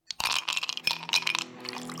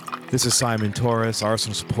This is Simon Torres,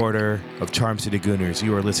 Arsenal supporter of Charm City Gooners.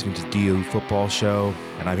 You are listening to DU Football Show,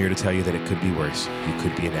 and I'm here to tell you that it could be worse. You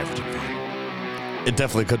could be an Everton fan. It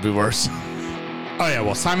definitely could be worse. Oh, yeah,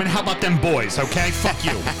 well, Simon, how about them boys, okay? Fuck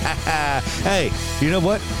you. Hey, you know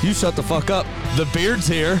what? You shut the fuck up. The beard's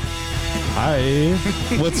here. Hi.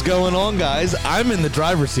 What's going on, guys? I'm in the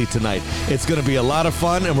driver's seat tonight. It's going to be a lot of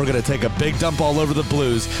fun, and we're going to take a big dump all over the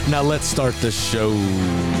Blues. Now let's start the show.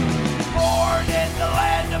 Born in the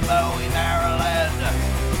land of Bowie, Maryland.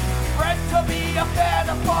 Bred to be a fan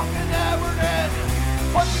of fucking Everton.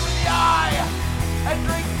 Punch you in the eye and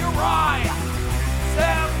drink your rye.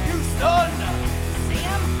 Sam Houston.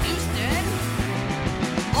 Sam Houston?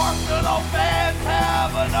 Arsenal fans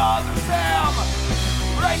have another Sam.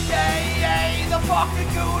 AKA the fucking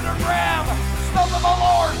Gooner Graham. Stump of a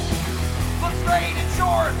lord. Looks great in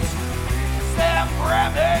shorts. Sam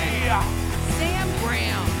Grammy. Sam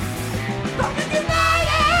Graham. Fucking United!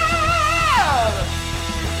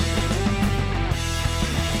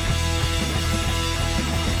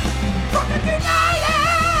 Fucking United!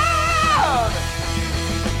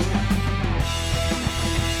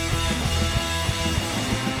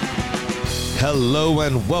 Hello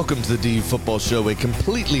and welcome to the DU Football Show, a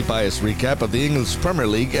completely biased recap of the English Premier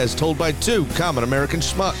League as told by two common American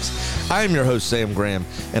schmucks. I am your host, Sam Graham,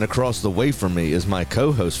 and across the way from me is my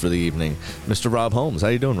co-host for the evening, Mr. Rob Holmes. How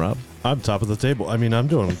you doing, Rob? I'm top of the table. I mean, I'm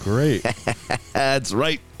doing great. That's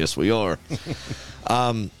right. Yes, we are.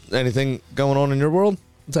 Anything going on in your world?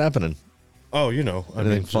 What's happening? Oh, you know, I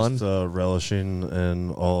Anything mean, fun? just relishing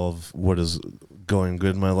in all of what is going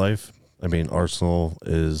good in my life. I mean, Arsenal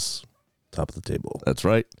is top of the table. That's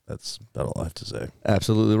right. That's about all I have to say.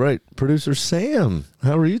 Absolutely right. Producer Sam,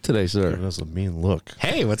 how are you today, sir? Giving us a mean look.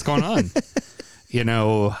 Hey, what's going on? You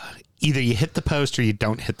know, either you hit the post or you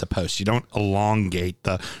don't hit the post. You don't elongate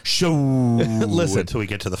the show Listen. until we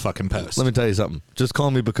get to the fucking post. Let me tell you something. Just call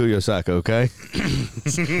me Bakuyo Saka, okay?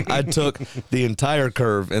 I took the entire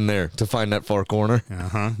curve in there to find that far corner.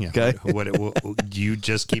 Uh-huh. Yeah. Okay. You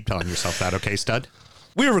just keep telling yourself that, okay, stud?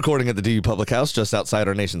 We're recording at the DU Public House just outside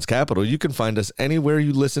our nation's capital. You can find us anywhere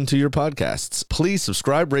you listen to your podcasts. Please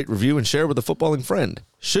subscribe, rate, review, and share with a footballing friend.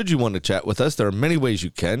 Should you want to chat with us, there are many ways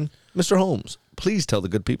you can. Mr. Holmes, please tell the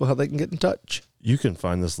good people how they can get in touch. You can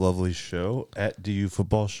find this lovely show at DU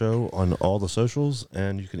Football Show on all the socials,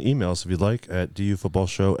 and you can email us if you'd like at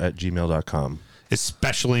dufootballshow@gmail.com.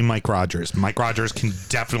 Especially Mike Rogers. Mike Rogers can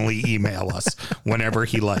definitely email us whenever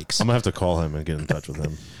he likes. I'm going to have to call him and get in touch with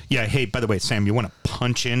him. Yeah, hey, by the way, Sam, you want to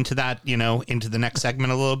punch into that, into the next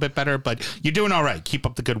segment a little bit better, but you're doing all right. Keep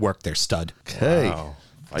up the good work there, stud. Okay. Wow.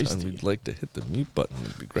 And we'd like to hit the mute button.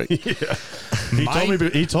 It'd be great.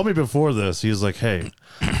 He told me before this, he was like, hey,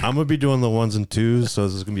 I'm going to be doing the ones and twos, so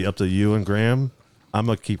this is going to be up to you and Graham. I'm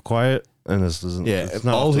going to keep quiet, and this isn't. Yeah, it's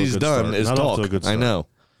not all off to a he's good done start. is Not off to a talk. good I start. know.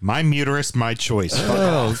 My muterus, my choice.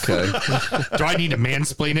 Oh, okay. Do I need to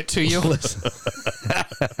mansplain it to you?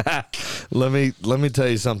 Let me tell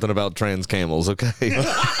you something about trans camels, okay?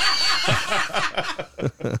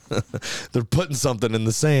 They're putting something in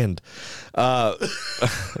the sand.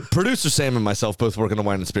 Producer Sam and myself both work in the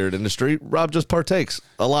wine and spirit industry. Rob just partakes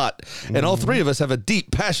a lot. And all three of us have a deep,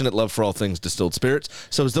 passionate love for all things distilled spirits.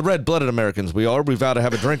 So as the red-blooded Americans we are, we vow to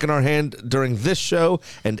have a drink in our hand during this show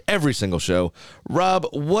and every single show. Rob,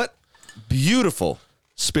 what beautiful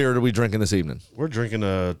spirit are we drinking this evening? We're drinking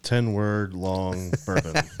a 10-word long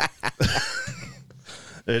bourbon.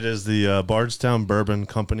 It is the Bardstown Bourbon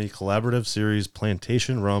Company Collaborative Series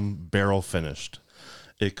Plantation Rum Barrel Finished.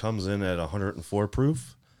 It comes in at 104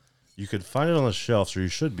 proof. You could find it on the shelves, or you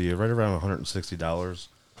should be, right around $160.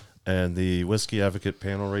 And the Whiskey Advocate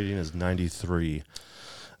panel rating is 93.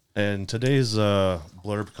 And today's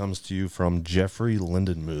blurb comes to you from Jeffrey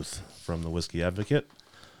Lindenmuth from the Whiskey Advocate.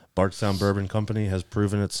 Bardstown Bourbon Company has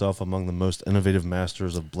proven itself among the most innovative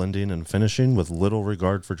masters of blending and finishing with little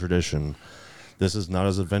regard for tradition. This is not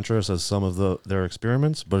as adventurous as some of their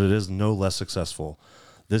experiments, but it is no less successful.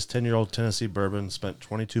 This 10-year-old Tennessee bourbon spent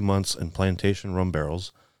 22 months in plantation rum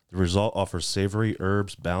barrels. The result offers savory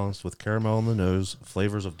herbs balanced with caramel in the nose,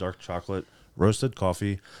 flavors of dark chocolate, roasted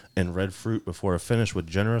coffee, and red fruit before a finish with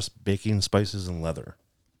generous baking spices and leather.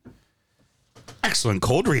 Excellent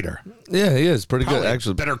cold reader. Yeah, he is pretty Probably good,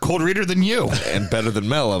 actually. better cold reader than you. And better than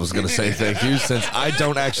Mel, I was going to say thank you, since I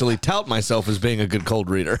don't actually tout myself as being a good cold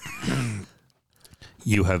reader.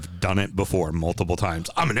 You have done it before multiple times.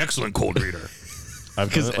 I'm an excellent cold reader.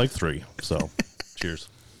 I've done it like 3, so cheers.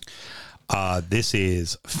 This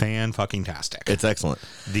is fan-fucking-tastic. It's excellent.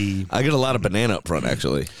 The I get a lot of banana up front,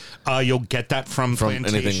 actually, you'll get that from from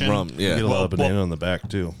plantation. anything rum. You Yeah. get a lot of banana on the back,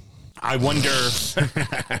 too. I wonder.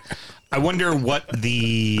 I wonder what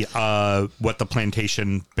the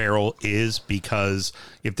plantation barrel is, because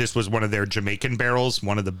if this was one of their Jamaican barrels,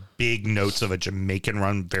 one of the big notes of a Jamaican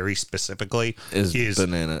rum, very specifically, Is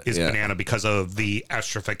banana, yeah. banana, because of the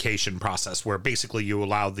esterification process, where basically you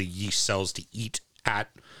allow the yeast cells to eat at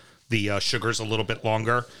the sugars a little bit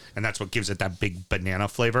longer, and that's what gives it that big banana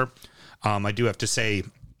flavor. I do have to say,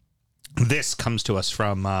 this comes to us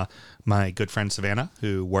from my good friend Savannah,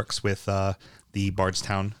 who works with the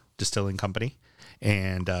Bardstown Distilling Company,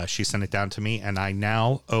 and she sent it down to me, and I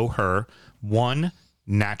now owe her one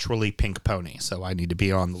naturally pink pony, so I need to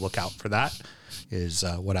be on the lookout for that, is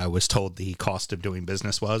what I was told the cost of doing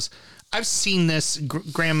business was. I've seen this.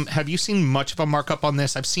 Graham, have you seen much of a markup on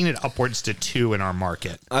this? I've seen it upwards to 2 in our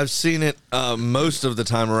market. I've seen it most of the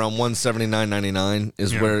time around $179.99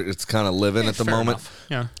 is where it's kind of living at the fair moment. enough.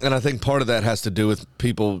 Yeah. And I think part of that has to do with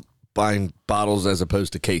people buying bottles as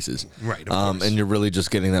opposed to cases. Right, of course. And you're really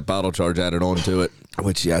just getting that bottle charge added onto it,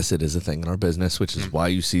 which, yes, it is a thing in our business, which is why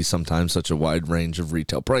you see sometimes such a wide range of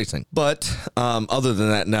retail pricing. But other than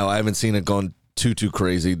that, no, I haven't seen it gone too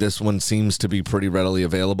crazy. This one seems to be pretty readily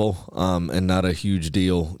available and not a huge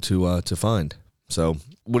deal to find. So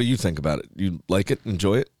what do you think about it? You like it?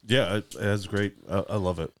 Enjoy it? Yeah, it's great. I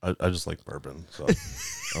love it. I just like bourbon, so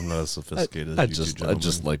I'm not as sophisticated I as you two just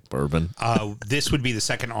gentlemen. like bourbon. This would be the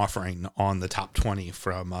second offering on the top 20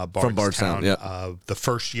 from Bardstown. Bardstown, yeah. The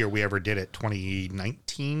first year we ever did it,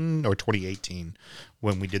 2019 or 2018,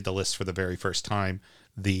 when we did the list for the very first time.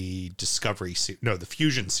 The the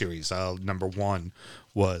Fusion series, number 1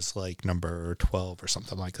 was like number 12 or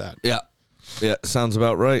something like that. Yeah, sounds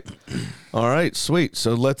about right. All right, sweet.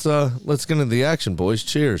 So let's get into the action, boys.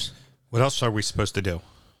 Cheers. What else are we supposed to do?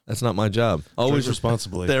 That's not my job. Always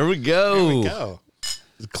responsibly. There we go. There we go.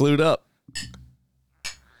 Clued up.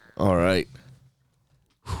 All right.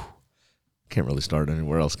 Whew. Can't really start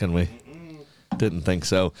anywhere else, can we? Didn't think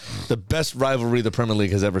so. The best rivalry the Premier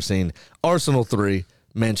League has ever seen. Arsenal 3,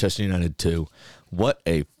 Manchester United 2. What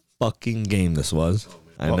a fucking game this was.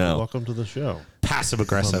 I know. Welcome to the show. Passive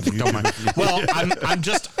aggressive. Don't mind. Well, I'm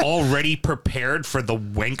just already prepared for the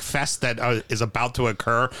wank fest that is about to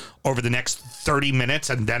occur over the next 30 minutes,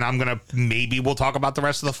 and then we'll talk about the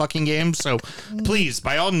rest of the fucking game. So please,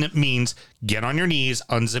 by all means, get on your knees,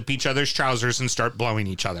 unzip each other's trousers, and start blowing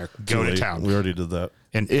each other. Go to town. We already did that.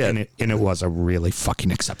 And it was a really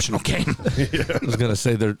fucking exceptional game. I was gonna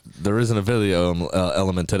say there isn't a video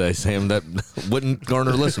element today, Sam. That wouldn't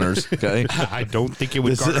garner listeners. Okay, I don't think it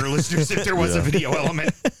would garner listeners if there was a video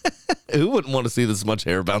element. who wouldn't want to see this much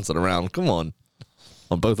hair bouncing around? Come on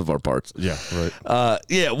both of our parts. Yeah, right.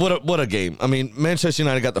 What a game. I mean, Manchester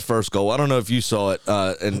United got the first goal. I don't know if you saw it,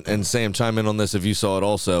 and Sam, chime in on this if you saw it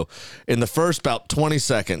also. In the first about 20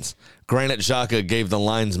 seconds, Granit Xhaka gave the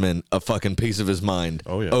linesman a fucking piece of his mind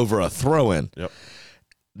over a throw-in. Yep.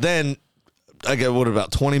 Then,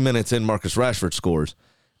 about 20 minutes in, Marcus Rashford scores.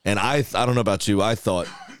 And I don't know about you, I thought,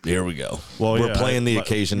 here we go. Well, we're playing the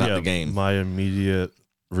occasion, not the game. My immediate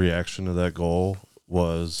reaction to that goal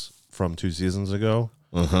was from 2 seasons ago.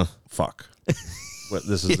 Fuck.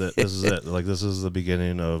 This is it. This is it. Like, this is the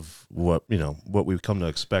beginning of what we've come to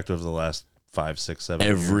expect over the last 5, 6, 7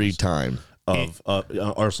 years. Every time. Of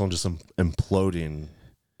Arsenal just imploding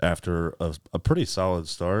after a pretty solid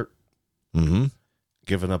start.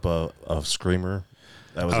 Giving up a screamer.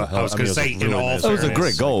 That was I was going to say, in all that was a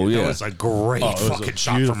great goal. Yeah, that was a great fucking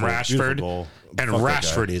shot from Rashford. And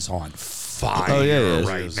Rashford is on fire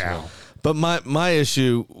right now. But my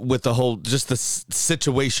issue with the whole, just the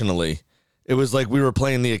situationally, it was like we were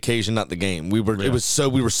playing the occasion, not the game. We were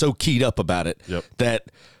so keyed up about it that,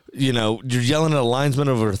 you're yelling at a linesman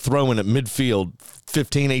over a throw-in at midfield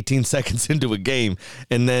 15, 18 seconds into a game,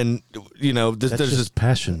 and then, there's just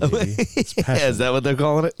passion, baby. It's passion. Yeah, is that what they're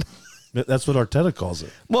calling it? That's what Arteta calls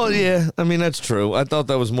it. Well, yeah, I mean, that's true. I thought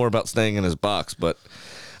that was more about staying in his box, but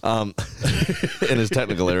in his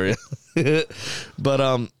technical area.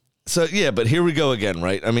 But but here we go again,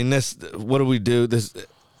 right? I mean, what do we do?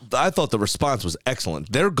 I thought the response was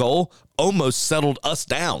excellent. Their goal almost settled us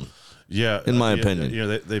down. Yeah, in my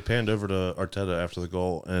opinion. They panned over to Arteta after the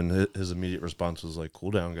goal, and his immediate response was like,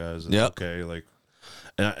 "Cool down, guys. It's okay." Like,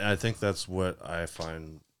 and I think that's what I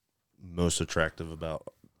find most attractive about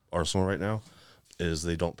Arsenal right now is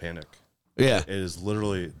they don't panic. Yeah, it is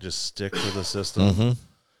literally just stick to the system.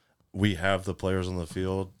 We have the players on the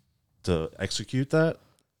field to execute that.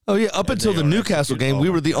 Oh yeah, up until the Newcastle game, we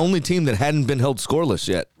were the only team that hadn't been held scoreless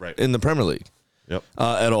yet in the Premier League. Yep,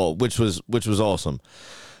 at all, which was awesome.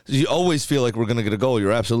 You always feel like we're going to get a goal.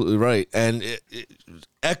 You're absolutely right. And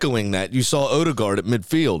echoing that, you saw Odegaard at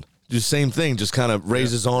midfield the same thing, just kind of raise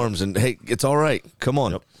his arms and, hey, it's all right. Come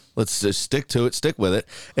on. Yep. Let's just stick to it, stick with it.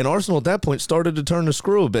 And Arsenal at that point started to turn the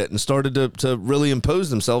screw a bit and started to really impose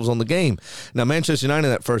themselves on the game. Now, Manchester United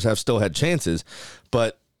in that first half still had chances,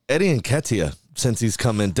 but Eddie Nketiah, since he's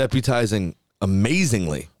come in, deputizing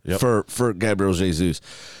amazingly for Gabriel Jesus,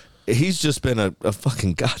 he's just been a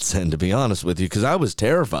fucking godsend, to be honest with you, because I was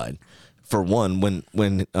terrified, for one,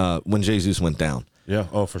 when Jesus went down. Yeah.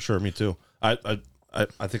 Oh, for sure. Me too. I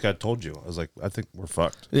think I told you. I was like, I think we're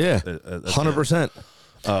fucked. Yeah, 100%.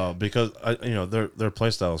 Because their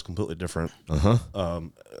play style is completely different.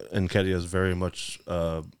 And Nketiah is very much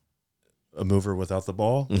a mover without the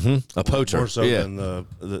ball, a poacher, more so than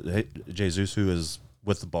the Jesus, who is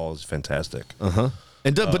with the ball, is fantastic.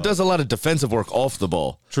 And but does a lot of defensive work off the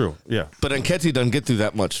ball. True. Yeah. But Nketiah doesn't get through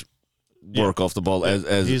that much work off the ball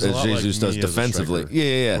as He's a lot Jesus like does me as a defensively. striker,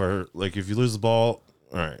 Yeah. Where like if you lose the ball,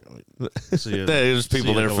 all right. See you, There's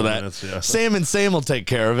people there for that. Minutes, yeah. Sam and Sam will take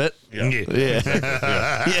care of it. Yeah,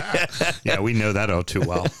 we know that all too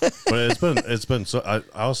well. But it's been so. I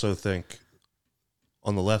also think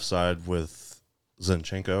on the left side with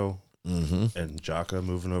Zinchenko and Xhaka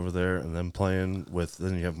moving over there, and then playing with,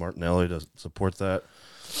 then you have Martinelli to support that.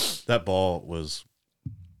 That ball was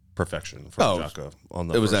perfection from Xhaka on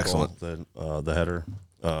the. It was first excellent. Ball, the header.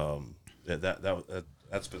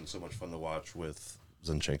 That's been so much fun to watch with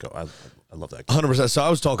Zinchenko. I love that guy. 100%. So I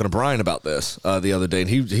was talking to Brian about this the other day, and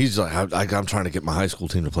he's like, I'm trying to get my high school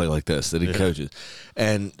team to play like this that he coaches.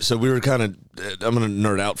 And so we were kind of, I'm going to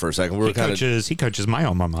nerd out for a second. We were He coaches my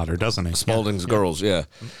alma mater, doesn't he? Spalding's girls, yeah.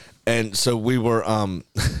 And so we were,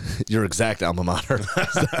 your exact alma mater.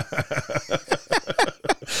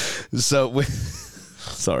 So we,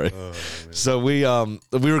 sorry. So we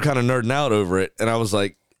were kind of nerding out over it, and I was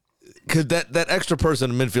like, because that extra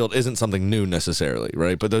person in midfield isn't something new necessarily,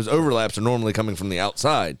 right? But those overlaps are normally coming from the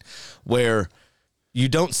outside, where you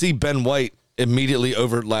don't see Ben White immediately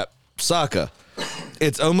overlap Saka.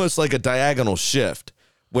 It's almost like a diagonal shift,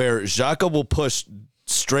 where Xhaka will push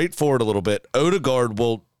straight forward a little bit. Odegaard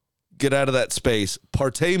will get out of that space.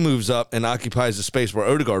 Partey moves up and occupies the space where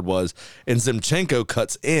Odegaard was, and Zinchenko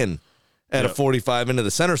cuts in at a 45 into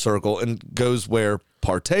the center circle and goes where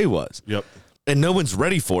Partey was. Yep. And no one's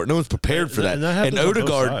ready for it. No one's prepared for that. And that happens on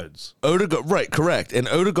both sides. Odegaard, right, correct. And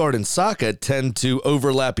Odegaard and Saka tend to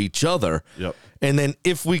overlap each other. Yep. And then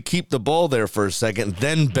if we keep the ball there for a second,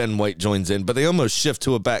 then Ben White joins in. But they almost shift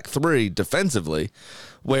to a back three defensively,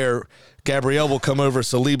 where Gabriel will come over,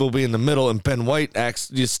 Saliba will be in the middle, and Ben White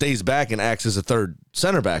just stays back and acts as a third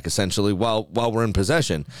center back, essentially, while we're in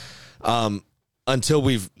possession. Until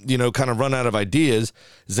we've, kind of run out of ideas,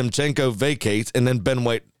 Zinchenko vacates, and then Ben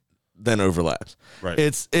White then overlaps. Right.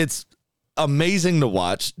 It's amazing to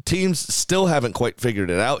watch. Teams still haven't quite figured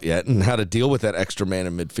it out yet and how to deal with that extra man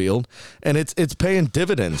in midfield, and it's paying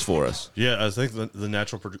dividends for us. Yeah, I think the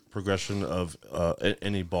natural progression of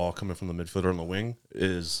any ball coming from the midfielder on the wing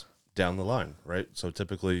is down the line, right? So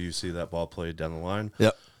typically you see that ball played down the line.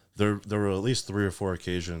 Yep. There were at least 3 or 4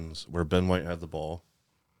 occasions where Ben White had the ball.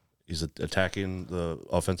 He's attacking the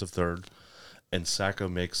offensive third, and Saka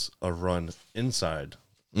makes a run inside.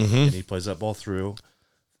 And he plays that ball through.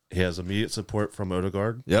 He has immediate support from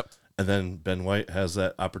Odegaard. Yep. And then Ben White has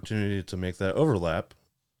that opportunity to make that overlap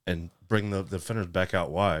and bring the defenders back out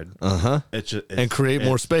wide. And create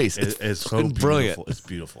more space. It's so brilliant. Beautiful. It's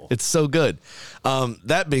beautiful. It's so good.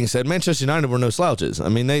 That being said, Manchester United were no slouches. I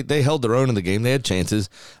mean, they held their own in the game. They had chances.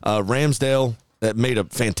 Ramsdale that made a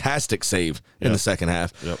fantastic save in the second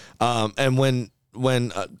half. Yep. And when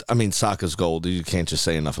Saka's goal, you can't just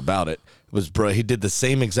say enough about it. Was he did the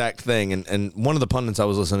same exact thing, and one of the pundits I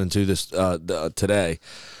was listening to this today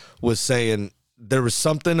was saying there was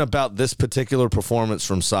something about this particular performance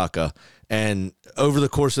from Saka, and over the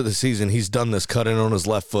course of the season he's done this, cut in on his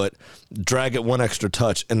left foot, drag it one extra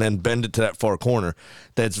touch, and then bend it to that far corner.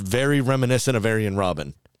 That's very reminiscent of Arjen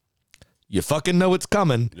Robben. You fucking know it's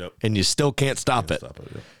coming, and you still can't stop it.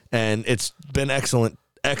 And it's been excellent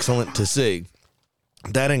to see.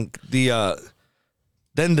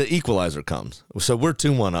 Then the equalizer comes. So we're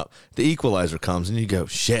 2-1 up. The equalizer comes, and you go,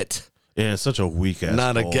 shit. Yeah, it's such a weak ass.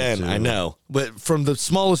 Not ball, again, too. I know. But from the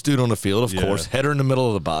smallest dude on the field, of course, header in the middle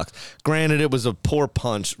of the box. Granted, it was a poor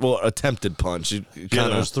punch, attempted punch. There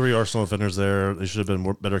was 3 Arsenal defenders there. There should have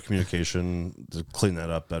been better communication to clean that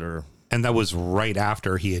up better. And that was right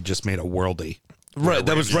after he had just made a worldie. Right,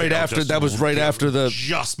 that was right after. That was right after the.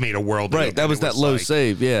 Just made a worldie. Right, that was that low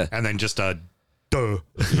save. Yeah, and then just a. Duh.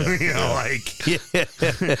 It's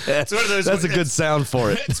one of those. That's a good sound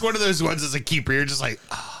for it. It's one of those ones as a keeper. You're just like,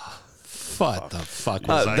 What the fuck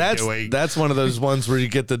was I that's doing? that's one of those ones where you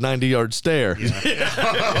get the 90-yard stare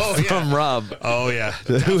from Rob, Oh yeah,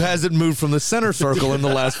 who hasn't moved from the center circle in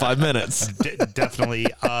the last 5 minutes. definitely.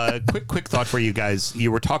 Quick thought for you guys.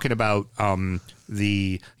 You were talking about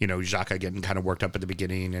Xhaka getting kind of worked up at the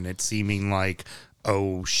beginning, and it seeming like,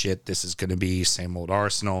 oh shit, this is going to be same old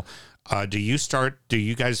Arsenal. Do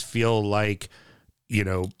you guys feel like,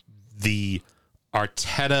 the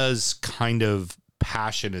Arteta's kind of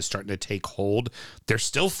passion is starting to take hold? They're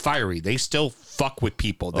still fiery. They still fuck with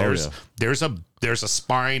people. There's a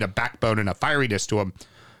spine, a backbone, and a fieriness to them.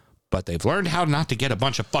 But they've learned how not to get a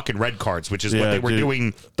bunch of fucking red cards, which is what they were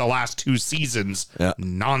doing the last 2 seasons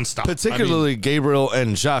nonstop. Particularly Gabriel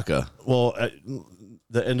and Xhaka. Well,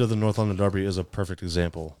 the end of the North London Derby is a perfect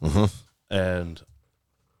example. And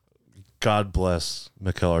God bless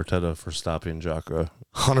Mikel Arteta for stopping Xhaka.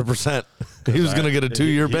 100%. He was going to get a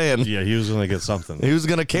 2-year ban. Yeah, he was going to get something. He was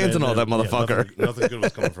going to Cantona that motherfucker. Nothing good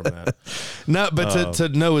was coming from that. No, but to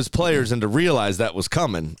know his players and to realize that was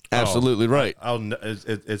coming, absolutely right.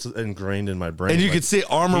 It's ingrained in my brain. And you could see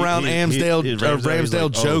arm around Ramsdale like,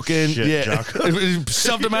 joking. Oh, shit, He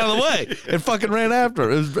shoved him out of the way and fucking ran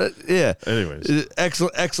after him. Anyways.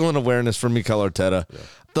 Excellent awareness from Mikel Arteta. Yeah.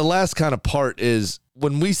 The last kind of part is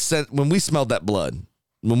when we smelled that blood,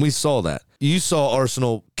 when we saw that, you saw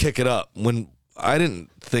Arsenal kick it up when I didn't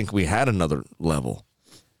think we had another level.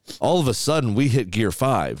 All of a sudden, we hit gear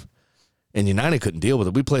 5, and United couldn't deal with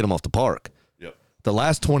it. We played them off the park. Yep. The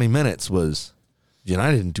last 20 minutes was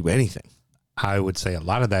United didn't do anything. I would say a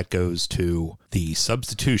lot of that goes to the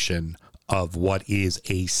substitution of what is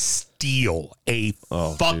a steal,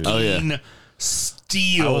 fucking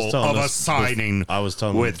steal of a signing. I was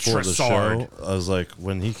telling with before the Trossard. show, I was like,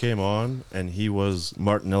 when he came on and he was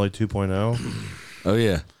Martinelli 2.0, Oh,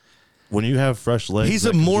 yeah. when you have fresh legs, He's that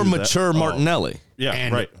a can more do that- mature Martinelli. Yeah,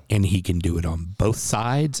 And, right. and he can do it on both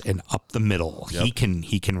sides and up the middle. Yep. He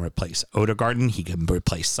can replace Odegaard. He can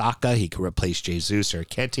replace Saka. He can replace Jesus or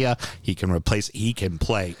Ketia. He can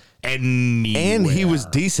play anywhere. And he was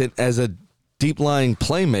decent as a deep-lying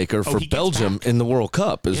playmaker for he gets Belgium back. in the World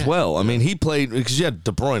Cup as well. I mean, he played because you had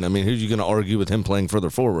De Bruyne. I mean, who's you going to argue with him playing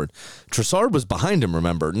further forward? Trossard was behind him,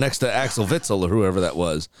 remember, next to Axel Witsel or whoever that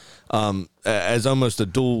was, as almost a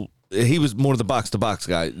dual. He was more the box-to-box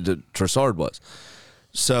guy. Trossard was.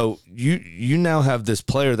 So you now have this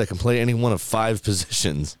player that can play any one of 5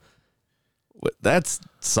 positions. That's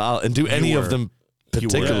solid, and do any of them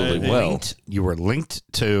particularly well. You were linked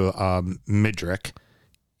to Midrick,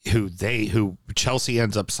 who Chelsea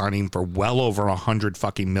ends up signing for well over 100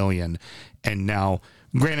 fucking million, and now,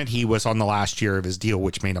 granted, he was on the last year of his deal,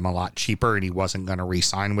 which made him a lot cheaper, and he wasn't going to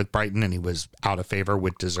re-sign with Brighton, and he was out of favor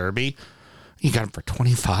with De Zerbi. You got him for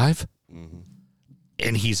 25,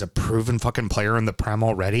 and he's a proven fucking player in the Prem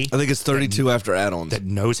already. I think it's 32 after add-ons. That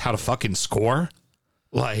knows how to fucking score.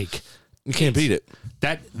 Like, You can't beat it.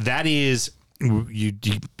 That is you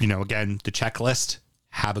know, again, the checklist.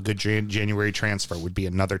 Have a good January transfer would be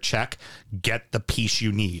another check. Get the piece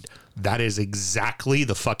you need. That is exactly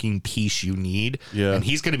the fucking piece you need. Yeah. And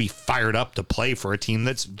he's going to be fired up to play for a team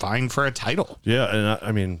that's vying for a title. Yeah, and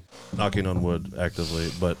I mean, knocking on wood actively,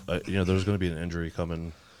 but there's going to be an injury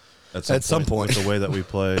coming at some point. With the way that we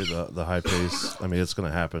play, the high pace, I mean, it's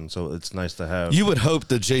going to happen. So it's nice to have. You would hope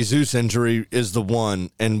the Jesus injury is the one,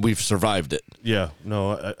 and we've survived it. Yeah,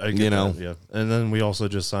 no, I get that, yeah. And then we also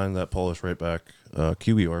just signed that Polish right back,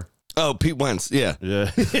 QBR. Oh, Pete Wentz, yeah.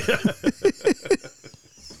 Yeah.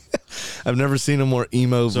 I've never seen a more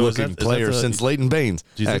emo-looking player since Leighton Baines.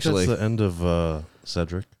 Do you think actually, that's the end of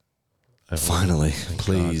Cedric? Finally,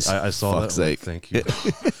 please. I saw fuck's that. sake. Thank you.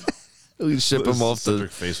 We ship him off to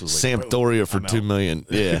face was like, Sampdoria for I'm $2 million.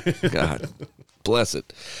 Yeah, God bless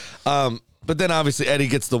it. But then obviously Eddie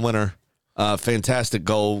gets the winner. Fantastic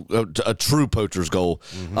goal, a true poacher's goal.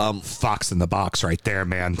 Fox in the box right there,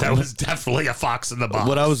 man. That was definitely a fox in the box.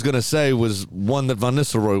 What I was gonna say was one that Van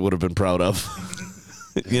Nistelrooy would have been proud of.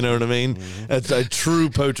 You know what I mean? It's a true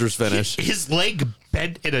poacher's finish. His leg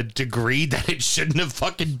bent in a degree that it shouldn't have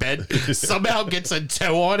fucking bent. Somehow gets a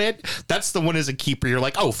toe on it. That's the one as a keeper. You're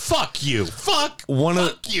like, oh, fuck you. Fuck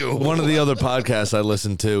you. One of the other podcasts I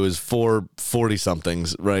listen to is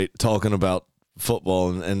 40-somethings, right? Talking about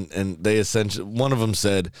football. And they essentially, one of them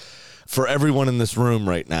said, for everyone in this room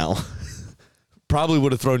right now, probably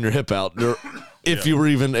would have thrown your hip out if you were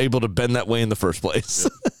even able to bend that way in the first place.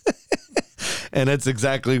 And that's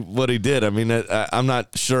exactly what he did. I mean, I'm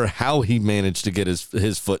not sure how he managed to get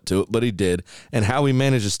his foot to it, but he did, and how he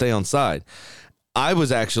managed to stay on side. We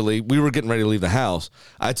were getting ready to leave the house.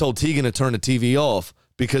 I told Tegan to turn the TV off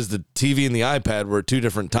because the TV and the iPad were at 2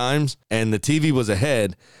 different times, and the TV was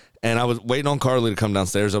ahead, and I was waiting on Carly to come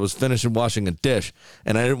downstairs. I was finishing washing a dish,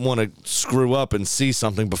 and I didn't want to screw up and see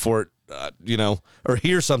something before it, or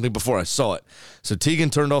hear something before I saw it. So Tegan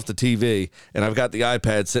turned off the TV, and I've got the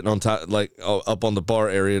iPad sitting on top, like up on the bar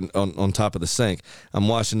area on top of the sink. I'm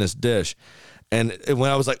washing this dish, and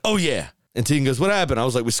when I was like, "Oh yeah," and Tegan goes, "What happened?" I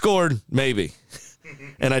was like, "We scored, maybe,"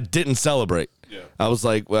 and I didn't celebrate. Yeah. I was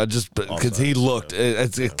like, well, just because he looked,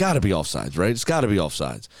 it's got to be offsides, right? It's got to be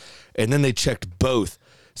offsides. And then they checked both.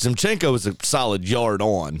 Zinchenko was a solid yard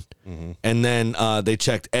on, and then they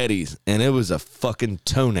checked Eddie's, and it was a fucking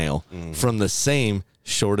toenail from the same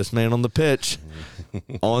shortest man on the pitch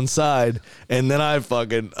onside. And then I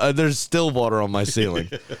fucking there's still water on my ceiling,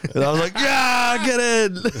 and I was like, yeah, get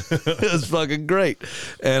in. It was fucking great,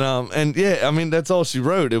 and yeah, I mean that's all she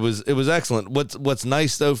wrote. It was excellent. What's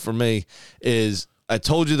nice though for me is I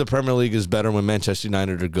told you the Premier League is better when Manchester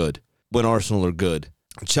United are good, when Arsenal are good.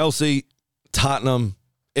 Chelsea, Tottenham,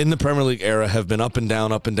 in the Premier League era have been up and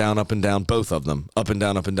down, up and down, up and down, both of them. Up and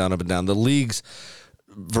down, up and down, up and down. The league's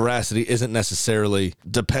veracity isn't necessarily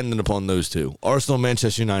dependent upon those two. Arsenal,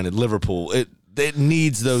 Manchester United, Liverpool, it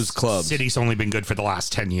needs those clubs. City's only been good for the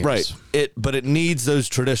last 10 years. Right. But it needs those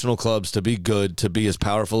traditional clubs to be good, to be as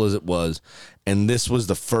powerful as it was. And this was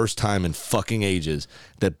the first time in fucking ages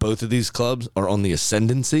that both of these clubs are on the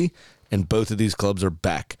ascendancy, and both of these clubs are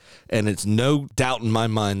back. And it's no doubt in my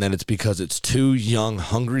mind that it's because it's two young,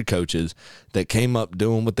 hungry coaches that came up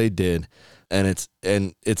doing what they did, and it's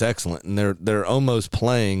excellent. And they're almost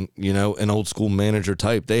playing, an old school manager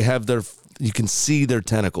type. They have you can see their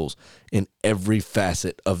tentacles in every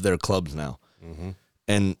facet of their clubs now.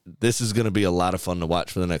 And this is going to be a lot of fun to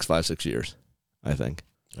watch for the next 5-6 years, I think.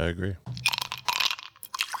 I agree.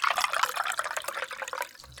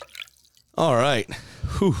 All right.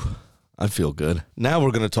 Whew. I feel good. Now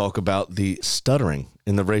we're going to talk about the stuttering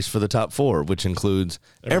in the race for the top 4, which includes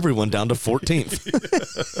everyone down to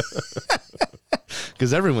 14th.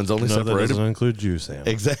 Because everyone's only That separated. doesn't include you, Sam.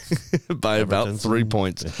 Exactly. By about Everton's 3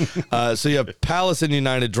 points. So you have Palace and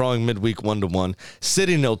United drawing midweek 1-1.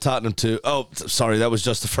 City 0, Tottenham 2. Oh, sorry, that was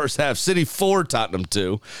just the first half. City 4, Tottenham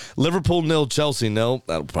 2. Liverpool 0, Chelsea 0.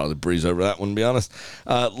 That'll probably breeze over that one, to be honest.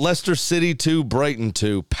 Leicester City 2, Brighton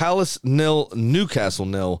 2. Palace 0,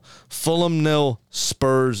 Newcastle 0. Fulham 0,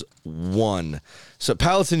 Spurs 1. So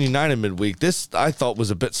Palace and United midweek, this I thought was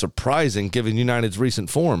a bit surprising given United's recent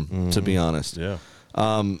form, to be honest. Yeah.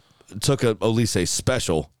 Took a Olise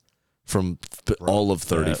special from all of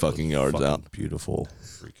 30 fucking yards out. Beautiful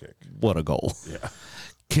free kick. What a goal. Yeah.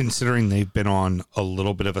 Considering they've been on a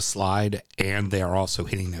little bit of a slide and they are also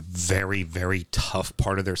hitting a very, very tough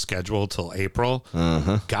part of their schedule till April,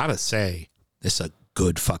 gotta say, this is a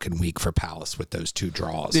good fucking week for Palace with those 2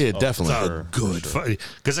 draws. Yeah, definitely. It's a good,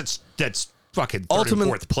 because that's fucking third and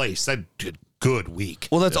fourth place. That's a good week.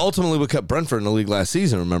 Well, that's ultimately what kept Brentford in the league last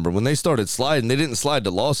season, remember? When they started sliding, they didn't slide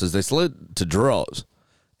to losses. They slid to draws.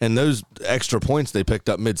 And those extra points they picked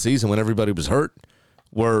up mid-season when everybody was hurt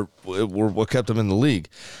were what kept them in the league.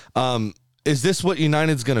 Is this what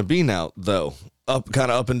United's going to be now, though?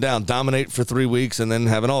 Kind of up and down, dominate for 3 weeks and then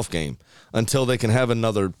have an off game until they can have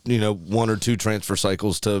another, 1 or 2 transfer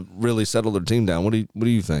cycles to really settle their team down. What do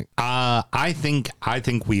you think? I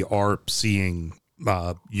think we are seeing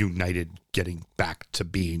United getting back to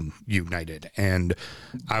being United, and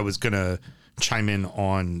I was gonna chime in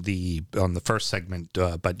on the first segment,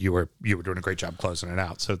 but you were doing a great job closing it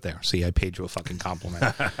out. So there, see, I paid you a fucking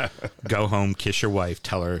compliment. Go home, kiss your wife,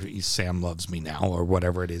 tell her Sam loves me now, or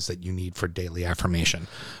whatever it is that you need for daily affirmation.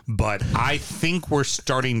 But I think we're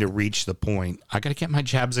starting to reach the point. I got to get my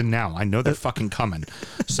jabs in now. I know they're fucking coming.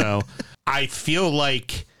 So I feel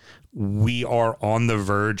like we are on the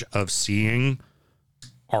verge of seeing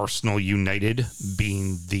Arsenal United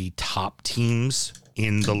being the top teams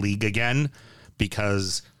in the league again,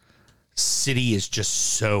 because City is just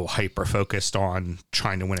so hyper focused on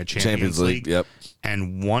trying to win a Champions League. Yep.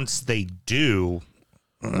 And once they do,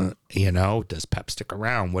 does Pep stick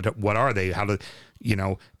around? What are they? How do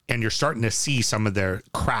and you're starting to see some of their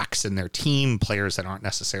cracks in their team, players that aren't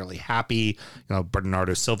necessarily happy,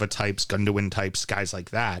 Bernardo Silva types, Gundogan types, guys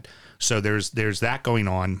like that. So there's that going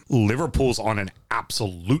on. Liverpool's on an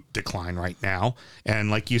absolute decline right now.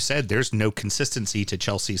 And like you said, there's no consistency to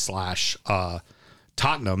Chelsea /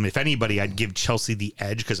 Tottenham. If anybody, I'd give Chelsea the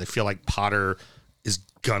edge because I feel like Potter is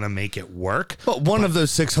going to make it work. But one of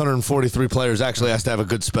those 643 players actually has to have a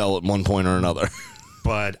good spell at one point or another.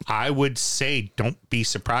 But I would say don't be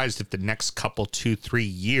surprised if the next couple,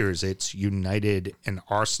 2-3 years, it's United and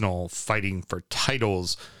Arsenal fighting for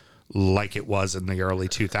titles like it was in the early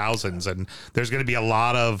 2000s. And there's going to be a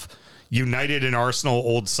lot of United and Arsenal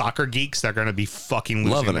old soccer geeks that are going to be fucking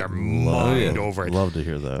losing Loving their it. mind over it. Love to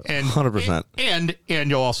hear that. And 100%. And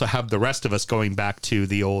you'll also have the rest of us going back to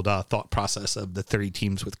the old thought process of the 30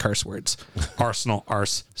 teams with curse words: Arsenal,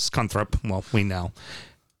 Ars, Scunthorpe. Well, we know,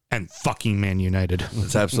 and fucking Man United.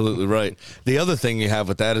 That's absolutely right. The other thing you have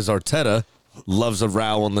with that is Arteta loves a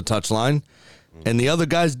row on the touchline, and the other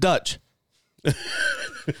guy's Dutch.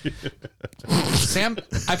 Sam,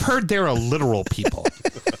 I've heard they're a literal people.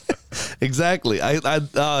 Exactly.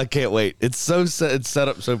 I can't wait. It's set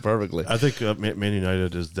up so perfectly. I think Man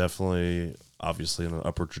United is definitely, obviously, in an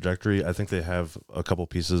upward trajectory. I think they have a couple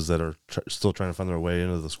pieces that are still trying to find their way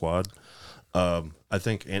into the squad. I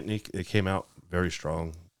think Antony, it came out very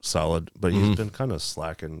strong, solid, but he's been kind of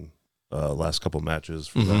slacking last couple matches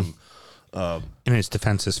for them. In his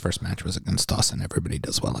defense, his first match was against us, and everybody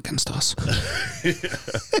does well against us.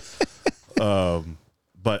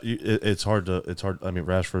 But it's hard. I mean,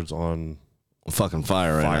 Rashford's on Fucking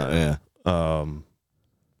fire right now. Yeah.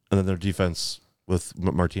 and then their defense with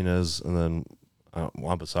Martinez, and then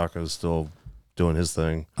Wan-Bissaka is still doing his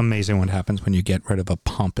thing. Amazing what happens when you get rid of a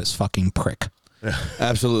pompous fucking prick.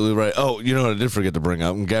 Absolutely right. Oh, you know what I did forget to bring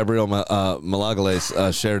up? Gabriel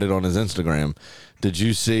Malagales shared it on his Instagram. Did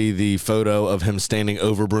you see the photo of him standing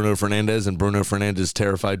over Bruno Fernandes and Bruno Fernandes'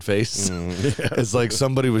 terrified face? It's like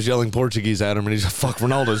somebody was yelling Portuguese at him, and he's like, fuck,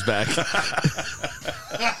 Ronaldo's back.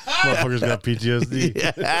 Motherfucker's got PTSD.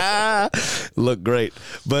 Yeah. Looked great.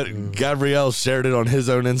 But Gabriel shared it on his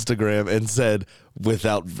own Instagram and said,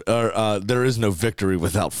 there is no victory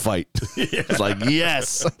without fight. It's like,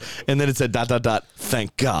 yes. And then it said ...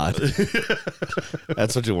 thank God.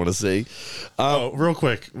 That's what you want to see. Real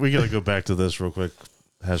quick, we got to go back to this real quick.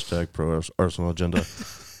 Hashtag pro Arsenal agenda.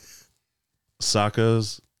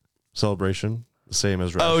 Saka's celebration, the same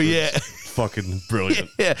as Rashford's. Oh, yeah. Fucking brilliant.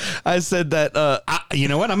 Yeah, I said that. You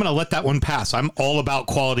know what? I'm going to let that one pass. I'm all about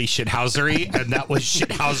quality shithousery, and that was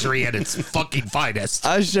shithousery at its fucking finest.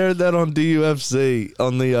 I shared that on DUFC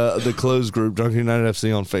on the closed group, Drunken United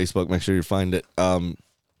FC on Facebook. Make sure you find it.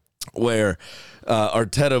 Where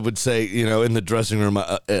Arteta would say, in the dressing room,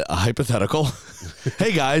 a hypothetical.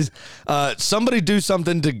 Hey guys, somebody do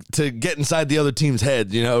something to get inside the other team's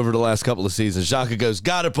head. Over the last couple of seasons, Xhaka goes,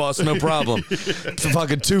 got it, boss, no problem.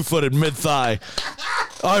 Fucking 2-footed mid thigh.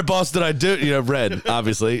 All right, boss, did I do it? Red,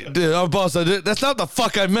 obviously. Oh, boss, I did. That's not the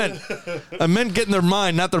fuck I meant. I meant getting their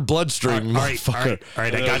mind, not their bloodstream. All right.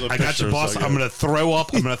 I got you, boss. I'm gonna throw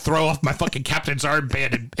up. I'm gonna throw off my fucking captain's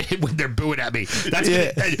armband when they're booing at me.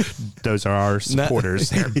 Those are our supporters.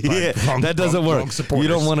 That doesn't work. You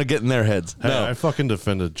don't want to get in their heads. Hey, No, I fucking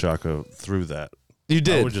defended Xhaka through that. you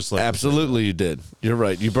did. I would just like to say Absolutely, you did. You're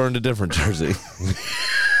right. You burned a different jersey.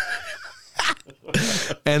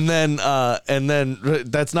 And then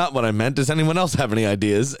that's not what I meant. Does anyone else have any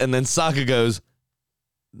ideas? And then Saka goes,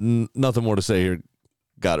 nothing more to say here.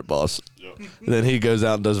 Got it, boss. Yep. Then he goes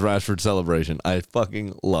out and does Rashford celebration. I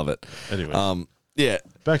fucking love it. Anyway, yeah.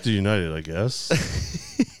 back to United, I guess.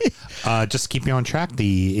 Just to keep you on track,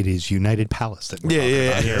 it is United Palace that we're talking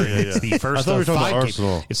about here. It's the first I thought we of were talking 5 about games.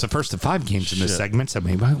 Arsenal. It's the first of 5 games in this segment, so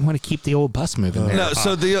we might want to keep the old bus moving there. No,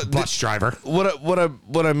 so the bus driver.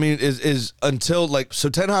 What I mean is until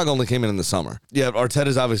Ten Hag only came in the summer. Yeah,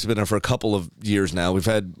 Arteta's obviously been there for a couple of years now. We've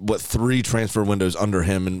had 3 transfer windows under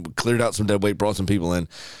him and cleared out some dead weight, brought some people in.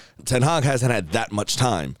 Ten Hag hasn't had that much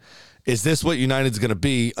time. Is this what United's going to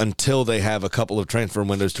be until they have a couple of transfer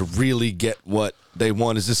windows to really get what they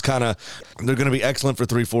want? Is this kind of they're going to be excellent for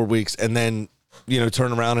 3-4 weeks and then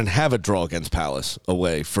turn around and have a draw against Palace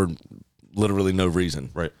away for literally no reason?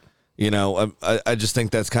 Right. I just think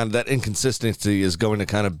that's kind of that inconsistency is going to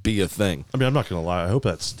kind of be a thing. I mean, I'm not going to lie. I hope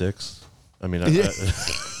that sticks. I mean,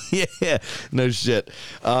 Yeah, no shit.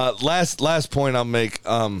 Last point I'll make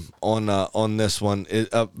on this one is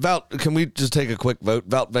Wout. Can we just take a quick vote?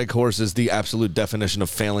 Wout Weghorst is the absolute definition of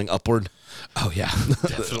failing upward. Oh yeah,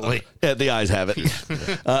 definitely. Yeah, the eyes have it.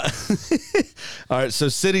 All right, so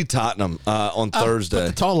City Tottenham on Thursday.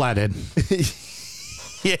 Put the tall lad in.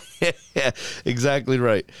 Yeah, exactly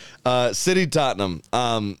right. City Tottenham.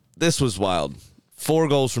 This was wild. 4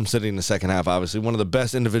 goals from City in the second half, obviously. One of the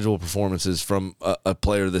best individual performances from a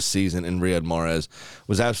player this season in Riyad Mahrez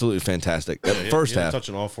was absolutely fantastic. First half.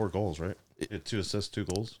 touching all 4 goals, right? He had 2 assists, 2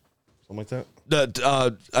 goals, something like that.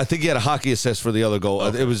 I think he had a hockey assist for the other goal.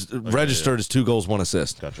 Okay. It was registered as 2 goals, 1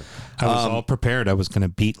 assist. Gotcha. I was all prepared. I was going to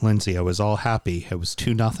beat Lindsay. I was all happy. It was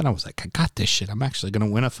 2-0. I was like, I got this shit. I'm actually going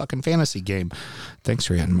to win a fucking fantasy game. Thanks,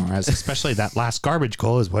 Riyad Mahrez. Especially that last garbage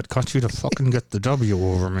goal is what got you to fucking get the W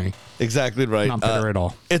over me. Exactly right. Not bitter at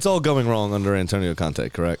all. It's all going wrong under Antonio Conte,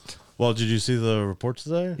 correct? Well, did you see the reports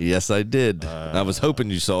today? Yes, I did. I was hoping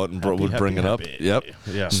you saw it and would bring it up. happy. Yep.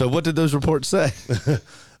 Yeah. So what did those reports say?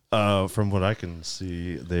 From what I can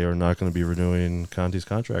see, they are not going to be renewing Conte's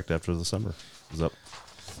contract after the summer is up.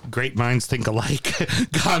 Great minds think alike.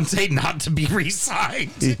 Conte not to be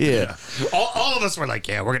re-signed. Yeah. All of us were like,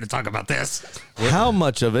 yeah, we're going to talk about this. How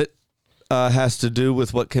much of it has to do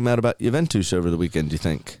with what came out about Juventus over the weekend, do you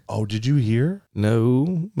think? Oh, did you hear?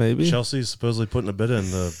 No, maybe. Chelsea's supposedly putting a bid in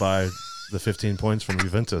to buy the 15 points from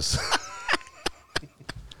Juventus.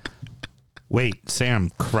 Wait, Sam,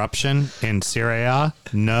 corruption in Serie A?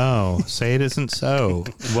 No, say it isn't so.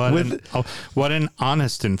 What an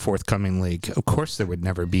honest and forthcoming league. Of course, there would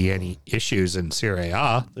never be any issues in Serie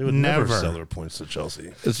A. They would never sell their points to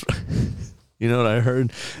Chelsea. You know what I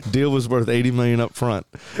heard? Deal was worth $80 million up front,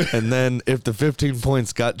 and then if the 15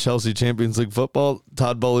 points got Chelsea Champions League football,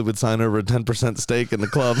 Todd Bowley would sign over a 10% stake in the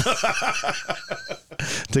club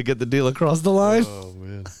to get the deal across the line. Oh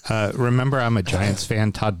man! Remember, I'm a Giants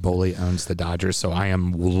fan. Todd Bowley owns the Dodgers, so I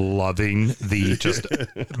am loving the just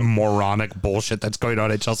moronic bullshit that's going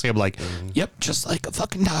on at Chelsea. I'm like, yep, just like a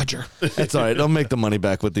fucking Dodger. That's all right. They'll make the money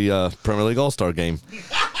back with the Premier League All-Star game.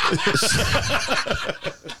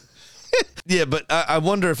 Yeah, but I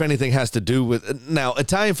wonder if anything has to do with... Now,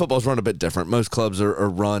 Italian football's run a bit different. Most clubs are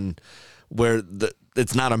run where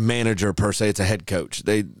it's not a manager per se, it's a head coach.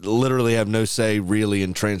 They literally have no say really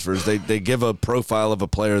in transfers. They give a profile of a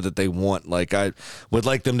player that they want. Like, I would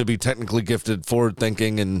like them to be technically gifted,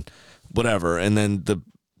 forward-thinking, and whatever, and then the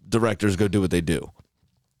directors go do what they do.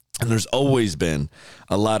 And there's always been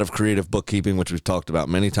a lot of creative bookkeeping, which we've talked about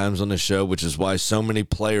many times on this show, which is why so many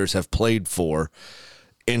players have played for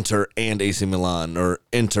Inter and AC Milan, or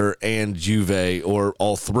Inter and Juve, or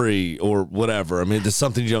all three, or whatever. I mean, there's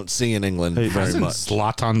something you don't see in England very Hasn't much.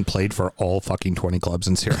 Zlatan played for all fucking 20 clubs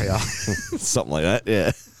in Serie A? Something like that,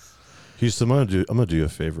 yeah. Houston, I'm gonna do you a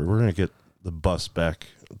favor. We're gonna get the bus back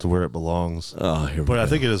to where it belongs. Oh, here we But go. I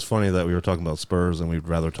think it is funny that we were talking about Spurs and we'd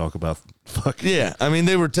rather talk about fucking Yeah, I mean,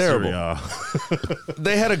 they were terrible. Serie A.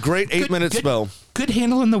 They had a great 8-minute spell. Good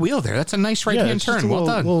handle in the wheel there. That's a nice right-hand it's just turn. a Well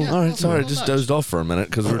done. All right, sorry, I just dozed off for a minute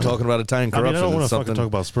because we were talking about Italian I mean, corruption. I don't want It's to fucking something talk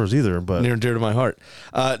about Spurs either, but near and dear to my heart.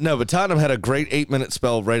 No, but Tottenham had a great 8-minute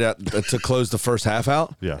spell right out to close the first half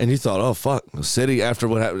out. Yeah. And you thought, oh, fuck, City after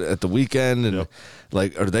what happened at the weekend, and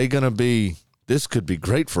like, are they going to be... This could be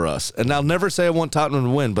great for us. And I'll never say I want Tottenham to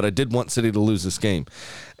win, but I did want City to lose this game.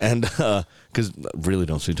 And because I really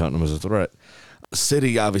don't see Tottenham as a threat.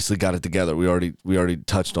 City obviously got it together. We already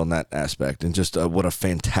touched on that aspect, and just what a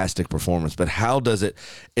fantastic performance. But how does it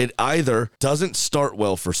either doesn't start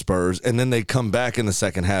well for Spurs and then they come back in the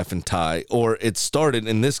second half and tie, or it started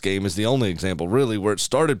in this game is the only example really where it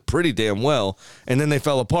started pretty damn well and then they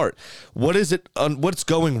fell apart. What is it? What's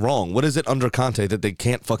going wrong? What is it under Conte that they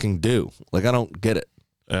can't fucking do? Like, I don't get it.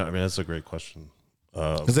 I mean, that's a great question.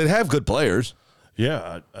 Because they have good players.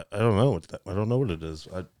 Yeah, I don't know. I don't know what it is.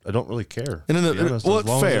 I don't really care. And in to be honest, well, as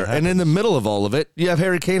long as fair. it And in the happens. middle of all of it, you have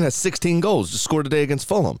Harry Kane has 16 goals, just scored today against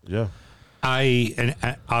Fulham. Yeah. And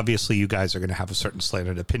obviously you guys are going to have a certain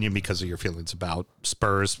slanted opinion because of your feelings about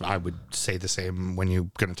Spurs. I would say the same when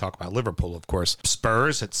you're going to talk about Liverpool, of course.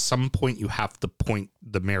 Spurs, at some point you have to point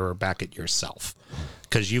the mirror back at yourself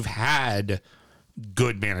because you've had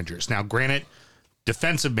good managers. Now, granted,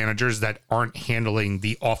 defensive managers that aren't handling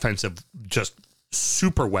the offensive just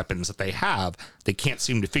super weapons that they have, they can't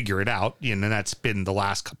seem to figure it out. And that's been the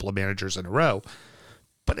last couple of managers in a row.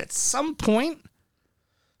 But at some point,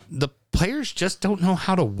 the players just don't know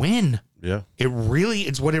how to win. Yeah.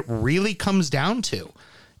 It's what it really comes down to.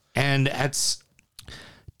 And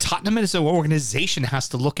Tottenham as an organization has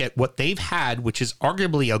to look at what they've had, which is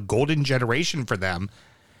arguably a golden generation for them,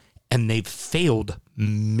 and they've failed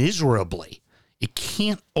miserably. It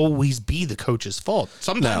can't always be the coach's fault.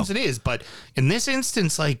 Sometimes it is, but in this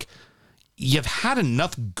instance, like, you've had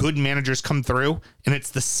enough good managers come through, and it's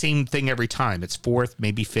the same thing every time. It's fourth,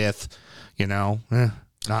 maybe fifth, not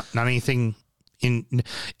anything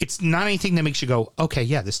it's not anything that makes you go, okay,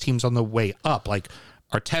 yeah, this team's on the way up. Like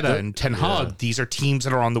Arteta and Ten Hag, these are teams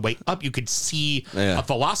that are on the way up. You could see a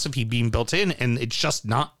philosophy being built in, and it's just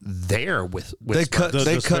not there with They cut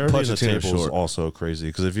disparity in the Pochettino table is short. also crazy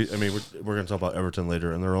because we're going to talk about Everton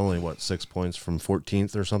later, and they're only 6 points from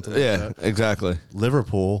 14th or something. Like Yeah, that. exactly.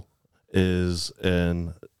 Liverpool is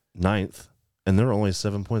in 9th, and they're only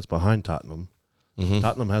 7 points behind Tottenham.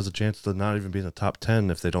 Tottenham has a chance to not even be in the top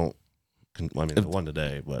 10 if they don't. They won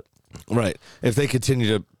today, but Right. If they continue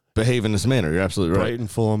to behave in this manner, you're absolutely right. Brighton,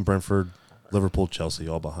 Fulham, Brentford, Liverpool, Chelsea,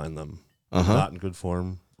 all behind them. Not in good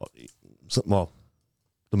form. Well,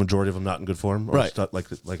 the majority of them not in good form. Or Right.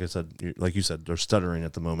 Like I said, like you said, they're stuttering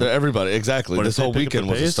at the moment. Everybody, exactly. But This if they whole pick up weekend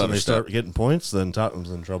the was a pace and stutter they start. start getting points, then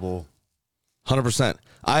Tottenham's in trouble. 100%.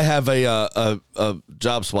 I have a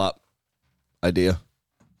job swap idea.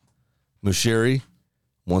 Mushiri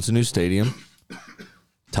wants a new stadium.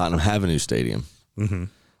 Tottenham have a new stadium. Mm-hmm.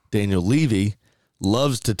 Daniel Levy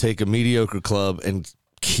loves to take a mediocre club and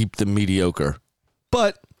keep them mediocre,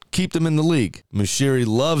 but keep them in the league. Mushiri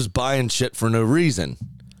loves buying shit for no reason.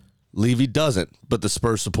 Levy doesn't, but the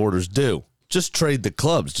Spurs supporters do. Just trade the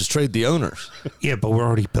clubs. Just trade the owners. Yeah, but we're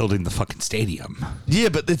already building the fucking stadium. Yeah,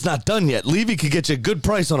 but it's not done yet. Levy could get you a good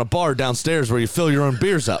price on a bar downstairs where you fill your own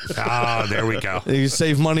beers up. Oh, there we go. You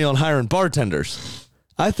save money on hiring bartenders.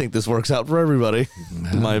 I think this works out for everybody,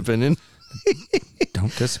 in my opinion.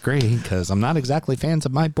 Don't disagree, because I'm not exactly fans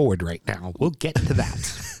of my board right now. We'll get to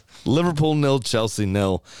that. Liverpool 0, Chelsea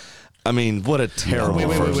 0. I mean, what a terrible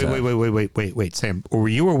first half. Wait, Sam. Were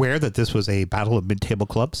you aware that this was a battle of mid-table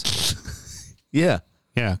clubs? Yeah.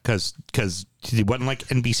 Yeah, because it wasn't like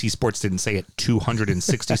NBC Sports didn't say it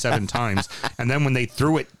 267 times. And then when they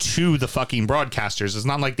threw it to the fucking broadcasters, it's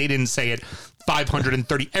not like they didn't say it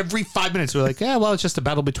 530. Every 5 minutes, they're like, yeah, well, it's just a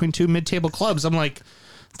battle between two mid-table clubs. I'm like,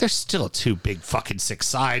 there's still two big fucking six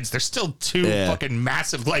sides. There's still two fucking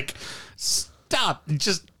massive, like, stop.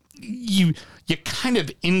 Just, you kind of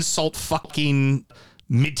insult fucking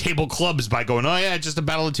mid-table clubs by going, oh yeah, just a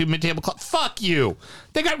battle of two mid-table clubs. Fuck you.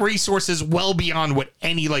 They got resources well beyond what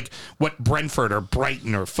any, like, what Brentford or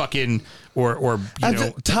Brighton or fucking or you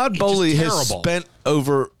know, Todd it's Bowley just has terrible. spent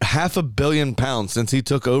over £500 million since he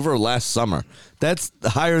took over last summer. That's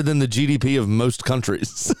higher than the GDP of most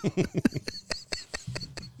countries.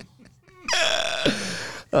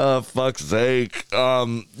 Fuck's sake.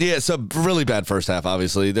 Yeah, so really bad first half,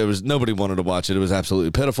 obviously. Nobody wanted to watch it. It was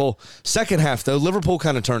absolutely pitiful. Second half, though, Liverpool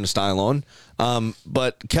kind of turned the style on.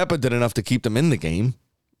 But Kepa did enough to keep them in the game.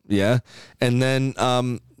 Yeah. And then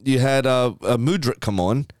you had Mudryk come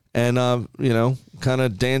on and, kind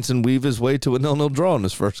of dance and weave his way to a 0-0 draw in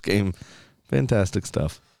his first game. Fantastic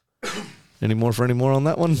stuff. Any more on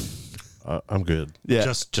that one? I'm good. Yeah.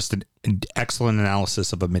 Just an excellent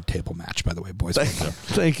analysis of a mid-table match, by the way, boys.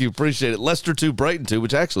 Thank you. Appreciate it. Leicester 2, Brighton 2,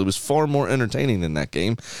 which actually was far more entertaining than that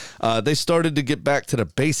game. They started to get back to the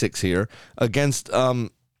basics here against,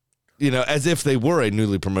 as if they were a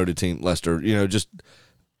newly promoted team, Leicester, just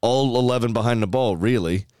all 11 behind the ball,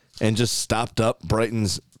 really, and just stopped up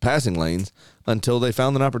Brighton's passing lanes until they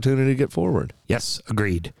found an opportunity to get forward. Yes,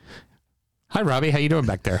 agreed. Hi, Robbie. How you doing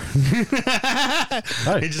back there?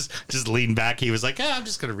 Hi. He just leaned back. He was like, I'm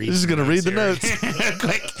just going to read Just gonna read the notes.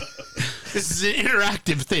 Quick. This is an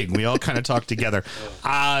interactive thing. We all kind of talk together.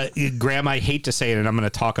 Graham, I hate to say it, and I'm going to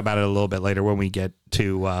talk about it a little bit later when we get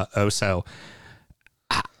to Oso.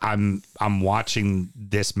 I'm watching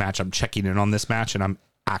this match. I'm checking in on this match, and I'm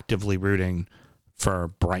actively rooting for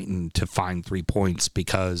Brighton to find 3 points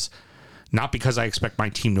because... Not because I expect my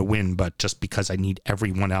team to win, but just because I need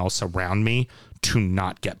everyone else around me to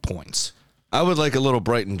not get points. I would like a little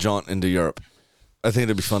Brighton jaunt into Europe. I think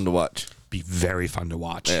it'd be fun to watch. Be very fun to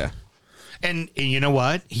watch. Yeah. And you know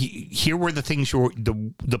what? Here were the things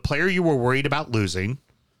the player you were worried about losing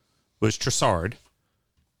was Trossard.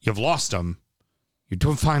 You've lost him. You're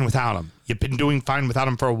doing fine without him. You've been doing fine without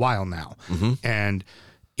him for a while now. Mm-hmm. And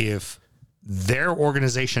if their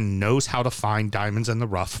organization knows how to find diamonds in the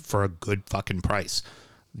rough for a good fucking price,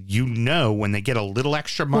 when they get a little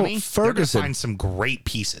extra money, they're going to find some great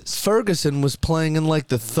pieces. Ferguson was playing in like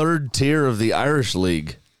the third tier of the Irish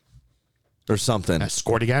League or something.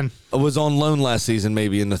 Scored again. Was on loan last season,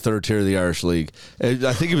 maybe in the third tier of the Irish League.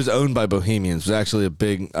 I think he was owned by Bohemians. It was actually a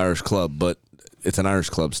big Irish club, but it's an Irish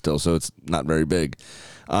club still, so it's not very big.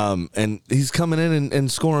 And he's coming in and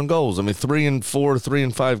scoring goals. I mean, 3 and 4, 3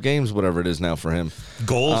 and 5 games, whatever it is now for him.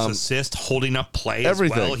 Goals, assist, holding up play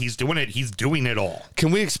everything. as well. He's doing it. He's doing it all. Can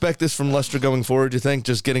we expect this from Leicester going forward, do you think?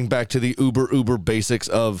 Just getting back to the uber basics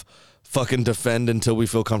of fucking defend until we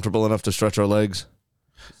feel comfortable enough to stretch our legs?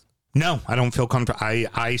 No, I don't feel comfortable.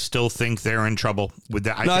 I still think they're in trouble with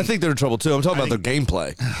that. I think they're in trouble too. I'm talking about their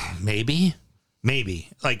gameplay. Maybe.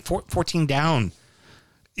 Like 14 down.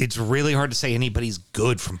 It's really hard to say anybody's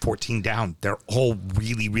good from 14 down. They're all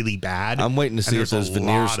really, really bad. I'm waiting to see if those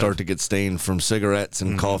veneers start to get stained from cigarettes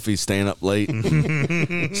and coffee staying up late.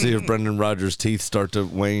 See if Brendan Rodgers' teeth start to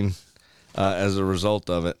wane as a result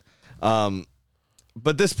of it.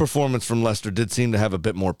 But this performance from Leicester did seem to have a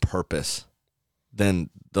bit more purpose than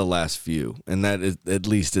the last few, and that is, at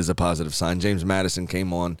least is a positive sign. James Maddison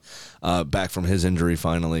came on back from his injury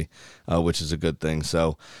finally, which is a good thing.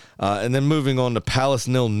 So, and then moving on to Palace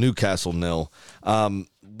 0, Newcastle 0.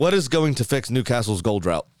 what is going to fix Newcastle's goal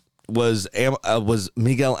drought? Was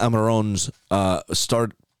Miguel Almiron's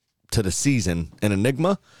start to the season an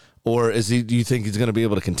enigma? Or do you think he's going to be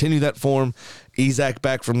able to continue that form? Isak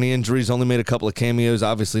back from the injuries, only made a couple of cameos,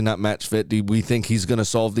 obviously not match fit. Do we think he's going to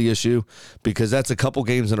solve the issue? Because that's a couple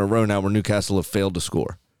games in a row now where Newcastle have failed to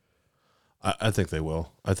score. I think they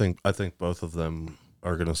will. I think both of them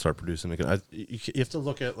are going to start producing again. You have to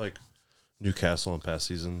look at like Newcastle in past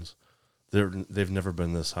seasons. They've never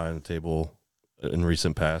been this high on the table in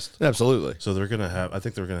recent past. Absolutely. So they're going to have. I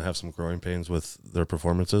think they're going to have some growing pains with their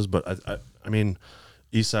performances. But I mean,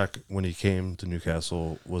 Isak, when he came to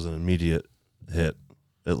Newcastle, was an immediate hit,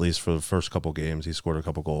 at least for the first couple games. He scored a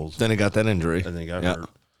couple goals. Then he got that injury. And then he got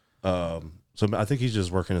hurt. So I think he's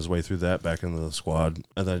just working his way through that back into the squad.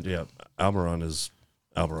 And then, Almiron is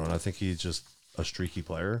Almiron. I think he's just a streaky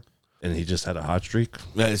player, and he just had a hot streak.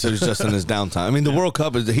 Yeah, so he's just in his downtime. I mean, the World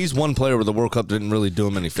Cup, he's one player where the World Cup didn't really do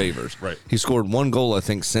him any favors. Right. He scored one goal, I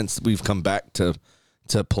think, since we've come back to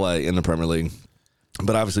play in the Premier League.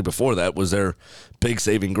 But obviously before that was their big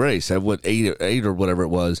saving grace. Had eight or whatever it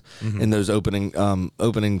was in those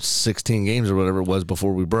opening 16 games or whatever it was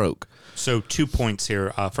before we broke. So 2 points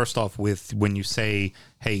here. First off, with when you say,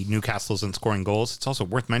 hey, Newcastle isn't scoring goals, it's also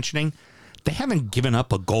worth mentioning they haven't given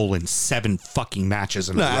up a goal in 7 fucking matches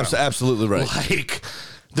in a row. Absolutely right. Like,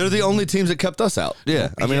 they're the only teams that kept us out.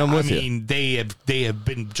 Yeah, I mean, I'm with you. They have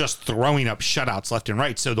been just throwing up shutouts left and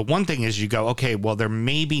right. So the one thing is you go, okay, well, they're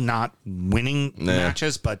maybe not winning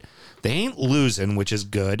matches, but they ain't losing, which is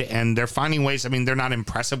good. And they're finding ways. I mean, they're not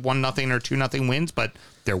impressive 1-0 or 2-0 wins, but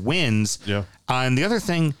they're wins. Yeah. And the other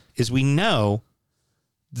thing is we know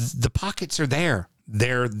the pockets are there.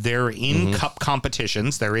 They're in cup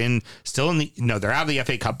competitions. They're out of the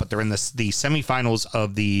FA Cup, but they're in the semifinals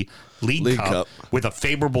of the League Cup with a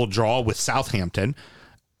favorable draw with Southampton.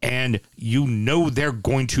 And you know they're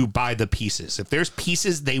going to buy the pieces. If there's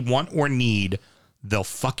pieces they want or need, they'll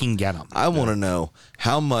fucking get them. I want to know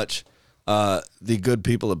how much the good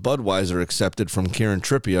people at Budweiser accepted from Kieran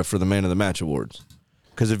Trippier for the Man of the Match awards.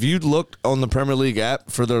 Because if you looked on the Premier League app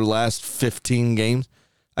for their last 15 games,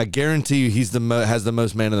 I guarantee you he's has the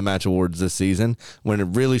most Man of the Match awards this season when it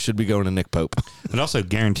really should be going to Nick Pope. And also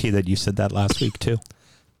guarantee that you said that last week too.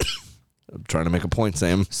 I'm trying to make a point,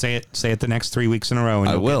 Sam. Say it the next 3 weeks in a row, and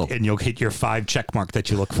I will. and you'll hit your 5 check mark that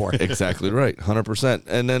you look for. Exactly right, 100%.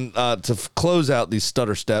 And then to close out these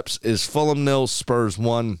stutter steps is Fulham 0, Spurs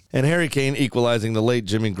 1, and Harry Kane equalizing the late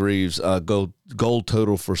Jimmy Greaves goal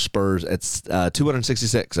total for Spurs at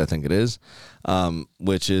 266, I think it is,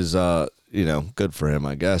 which is good for him,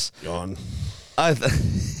 I guess. Yawn. I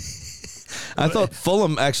thought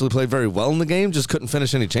Fulham actually played very well in the game, just couldn't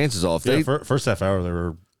finish any chances off. First half hour, they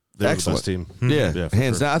were excellent. the best team. Yeah,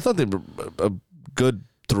 hands down. I thought they were good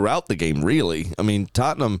throughout the game, really. I mean,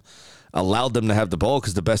 Tottenham allowed them to have the ball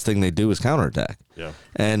because the best thing they do is counterattack. Yeah.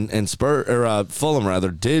 And Fulham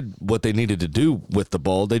rather did what they needed to do with the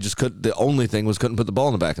ball. They just couldn't. The only thing was couldn't put the ball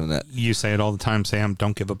in the back of the net. You say it all the time, Sam.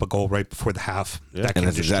 Don't give up a goal right before the half. Yeah. That can And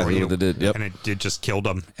that's destroy exactly you. what they did. Yep. And it just killed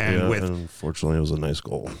them. And And unfortunately, it was a nice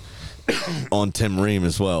goal. On Tim Ream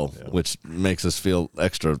as well, which makes us feel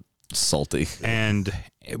extra salty. And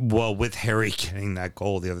well, with Harry getting that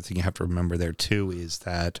goal, the other thing you have to remember there too is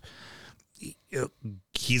that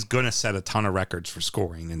he's going to set a ton of records for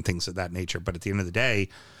scoring and things of that nature. But at the end of the day,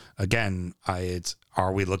 again,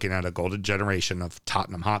 are we looking at a golden generation of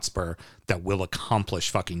Tottenham Hotspur that will accomplish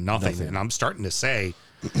fucking nothing? And I'm starting to say,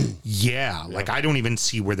 like I don't even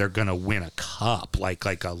see where they're going to win a cup, like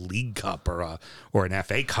a League Cup or an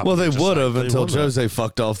FA Cup. Well, they It's just would like- have until Jose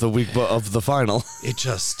fucked off the week of the final. They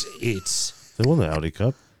won the Audi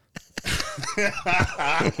Cup.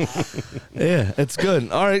 Yeah, it's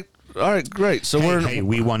good. All right, great. So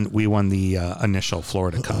we won the initial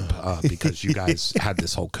Florida Cup because you guys had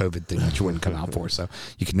this whole COVID thing that you wouldn't come out for, so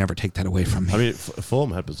you can never take that away from me. I mean,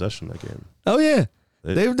 Fulham had possession that game. Oh yeah,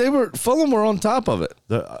 they were Fulham were on top of it.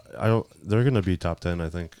 They're going to be top 10, I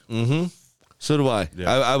think. So do I.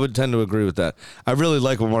 Yeah. I would tend to agree with that. I really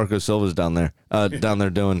like what Marco Silva's down there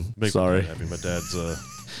doing. Makes Sorry. me happy. My dad's.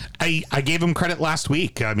 I gave him credit last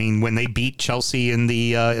week. I mean, when they beat Chelsea in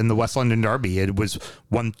the West London Derby, it was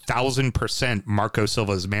 1,000% Marco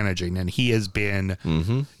Silva's managing, and he has been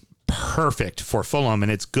perfect for Fulham. And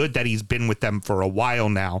it's good that he's been with them for a while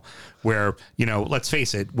now. Where let's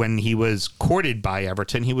face it, when he was courted by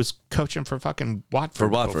Everton, he was coaching for fucking Watford. For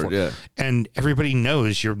Watford, yeah. And everybody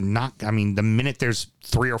knows you're not. I mean, the minute there's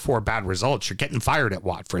 3 or 4 bad results, you're getting fired at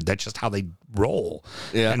Watford. That's just how they roll.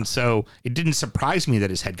 Yeah. And so it didn't surprise me that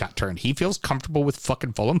his head got turned. He feels comfortable with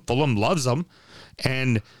fucking Fulham. Fulham loves him.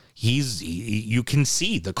 And you can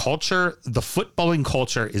see the culture, the footballing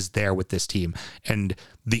culture is there with this team. And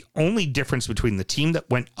the only difference between the team that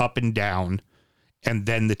went up and down and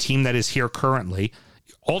then the team that is here currently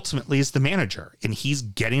ultimately is the manager, and he's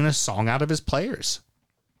getting a song out of his players.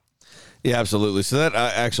 Yeah, absolutely. So that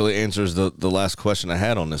actually answers the last question I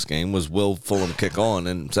had on this game was, will Fulham kick on?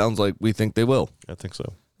 And it sounds like we think they will. I think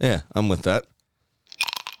so. Yeah, I'm with that.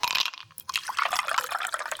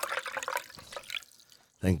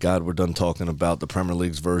 Thank God we're done talking about the Premier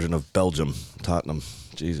League's version of Belgium, Tottenham.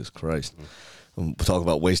 Jesus Christ. We'll talk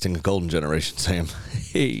about wasting a golden generation, Sam.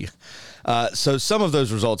 Hey. So some of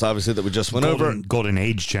those results, obviously, that we just went over. Golden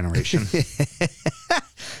age generation.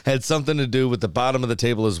 Had something to do with the bottom of the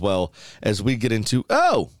table as well as we get into,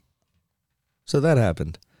 so that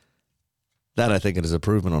happened. That, I think, is a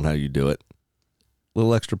improvement on how you do it.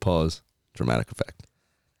 Little extra pause, dramatic effect.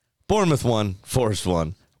 Bournemouth 1, Forest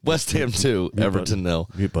 1, West Ham 2, Everton 0.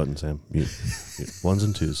 Mute button, Sam. Mute. Ones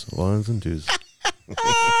and twos. Ones and twos.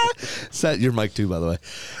 Your mic too, by the way.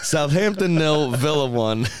 Southampton 0, Villa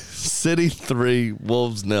 1, City 3,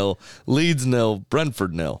 Wolves 0, Leeds 0,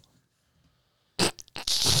 Brentford 0.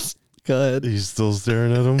 Go ahead. He's still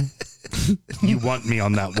staring at him. You want me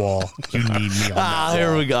on that wall. You need me on that wall.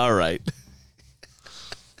 Here we go. All right.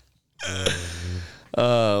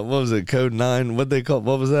 What was it? Code 9. What they call?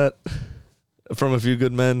 What was that? From A Few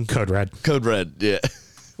Good Men. Code Red. Code Red. Yeah,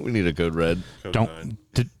 we need a Code Red. Don't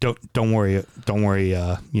worry. Don't worry.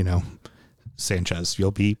 Sanchez, you'll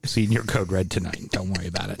be seeing your Code Red tonight. Don't worry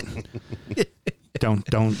about it.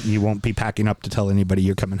 Don't. You won't be packing up to tell anybody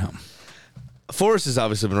you're coming home. Forrest has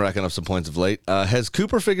obviously been racking up some points of late. Has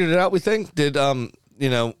Cooper figured it out? We think. Did and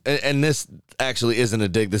this actually isn't a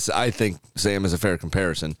dig. This, I think, Sam, is a fair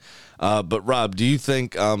comparison. But Rob, do you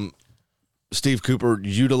think Steve Cooper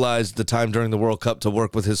utilized the time during the World Cup to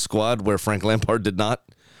work with his squad where Frank Lampard did not?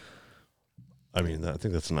 I mean, I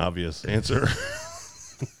think that's an obvious answer.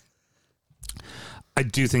 I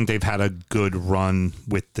do think they've had a good run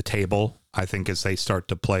with the table. I think as they start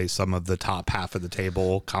to play some of the top half of the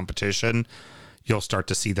table competition, you'll start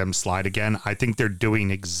to see them slide again. I think they're doing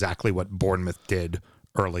exactly what Bournemouth did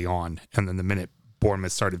early on. And then the minute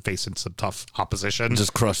Bournemouth started facing some tough opposition,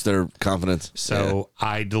 just crushed their confidence. So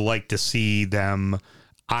I'd like to see them.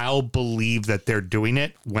 I'll believe that they're doing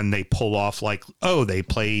it when they pull off they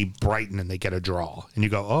play Brighton and they get a draw. And you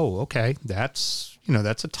go, okay, that's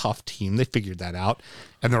a tough team. They figured that out.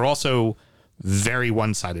 And they're also very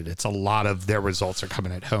one-sided. It's a lot of their results are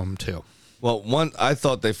coming at home too. Well, I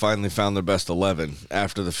thought they finally found their best 11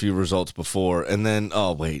 after the few results before. And then,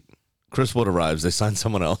 Chris Wood arrives. They sign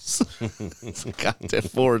someone else. Goddamn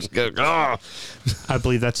Forrest. I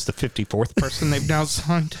believe that's the 54th person they've now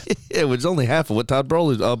signed. It was only half of what Todd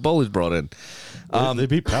Bowley's brought in. They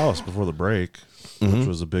beat Palace before the break, which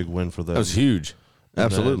was a big win for them. That was huge. And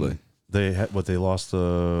Absolutely. They lost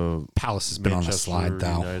the Palace has been Manchester on a slide,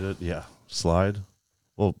 though. United. Yeah, slide.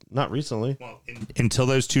 Well, not recently. Well, until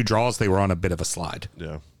those two draws, they were on a bit of a slide.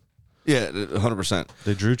 Yeah. Yeah, 100%.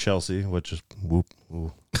 They drew Chelsea, which is whoop.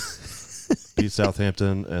 Beat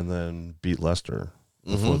Southampton and then beat Leicester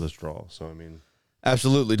before this draw. So, I mean,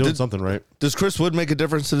 Absolutely. doing something right. Does Chris Wood make a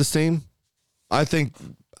difference to this team? I think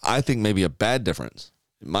maybe a bad difference,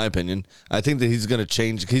 in my opinion. I think that he's going to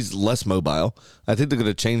change. He's less mobile. I think they're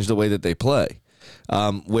going to change the way that they play,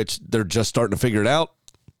 which they're just starting to figure it out.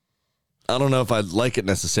 I don't know if I like it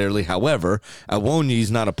necessarily. However,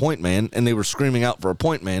 Awoniyi's not a point man, and they were screaming out for a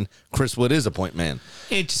point man. Chris Wood is a point man.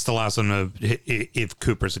 It just allows them to, if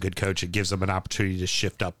Cooper's a good coach, it gives them an opportunity to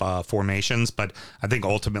shift up formations. But I think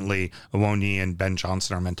ultimately Awoniyi and Ben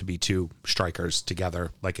Johnson are meant to be two strikers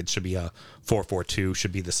together. Like it should be a 4-4-2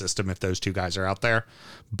 should be the system if those two guys are out there.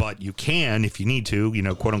 But you can, if you need to,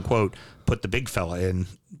 quote unquote, put the big fella in.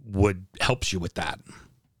 Wood helps you with that.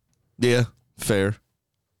 Yeah, fair.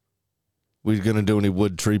 We going to do any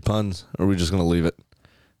wood tree puns, or are we just going to leave it?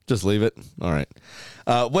 Just leave it? All right.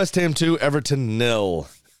 West Ham 2, Everton 0.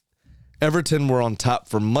 Everton were on top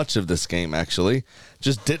for much of this game, actually.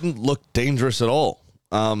 Just didn't look dangerous at all.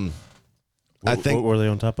 I think What were they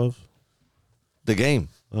on top of? the game.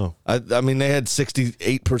 Oh. I mean, they had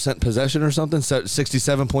 68% possession or something,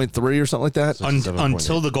 67.3 or something like that.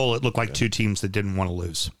 Until the goal, it looked like two teams that didn't want to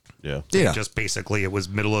lose. Yeah. Yeah. Just basically, it was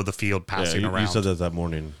middle of the field passing around. You said that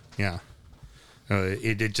morning. Yeah.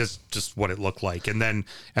 It just what it looked like. And then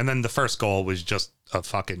the first goal was just a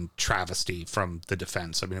fucking travesty from the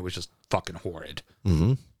defense. I mean, it was just fucking horrid.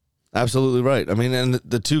 Mm-hmm. Absolutely right. I mean, and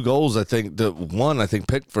the two goals, I think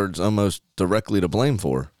Pickford's almost directly to blame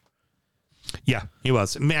for. Yeah, he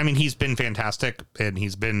was. I mean, he's been fantastic, and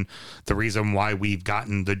he's been the reason why we've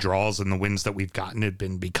gotten the draws and the wins that we've gotten have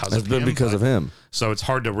been because of him. It's been because of him. So it's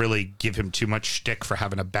hard to really give him too much shtick for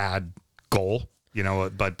having a bad goal, you know,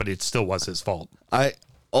 but it still was his fault. I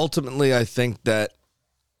think that,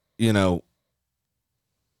 you know,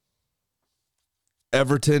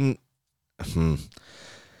 Everton. I think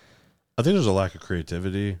there's a lack of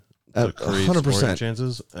creativity to create 100%. scoring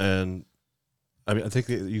chances, and I mean, I think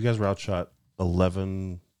you guys were outshot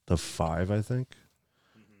 11-5, I think,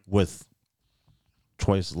 with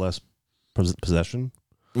twice less possession.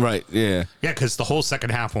 Right. Yeah. Yeah, because the whole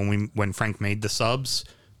second half when Frank made the subs,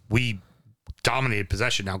 we dominated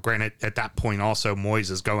possession. Now, granted, at that point also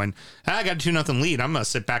Moyes is going, I got a 2-0 lead. I'm going to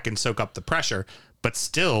sit back and soak up the pressure. But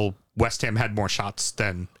still, West Ham had more shots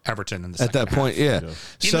than Everton in the second half. At that point, yeah. In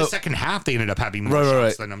the second half, they ended up having more Right.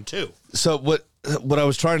 shots than them too. So what I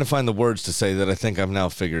was trying to find the words to say that I think I've now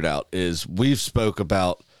figured out is we've spoke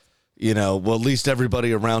about, you know, well, at least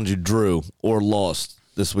everybody around you drew or lost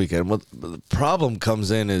this weekend. What the problem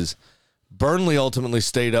comes in is Burnley ultimately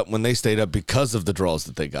stayed up when they stayed up because of the draws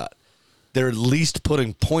that they got. They're at least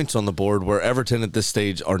putting points on the board where Everton at this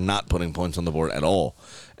stage are not putting points on the board at all.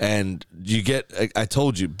 And you get, I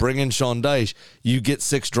told you, bring in Sean Dyche, you get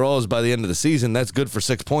 6 draws by the end of the season. That's good for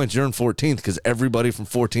 6 points. You're in 14th because everybody from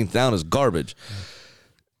 14th down is garbage.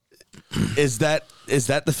 Is that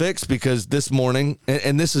the fix? Because this morning,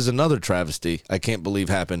 and this is another travesty I can't believe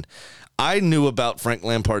happened. I knew about Frank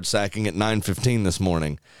Lampard sacking at 9:15 this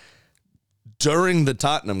morning. During the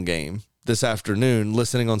Tottenham game this afternoon,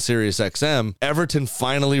 listening on Sirius XM, Everton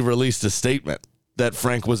finally released a statement that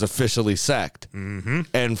Frank was officially sacked. Mm-hmm.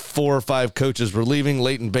 And 4 or 5 coaches were leaving.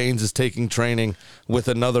 Leighton Baines is taking training with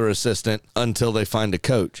another assistant until they find a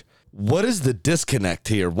coach. What is the disconnect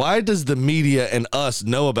here? Why does the media and us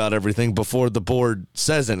know about everything before the board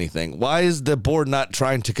says anything? Why is the board not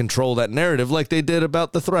trying to control that narrative like they did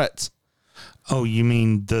about the threats? Oh, you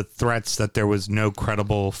mean the threats that there was no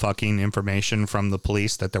credible fucking information from the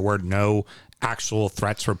police, that there were no actual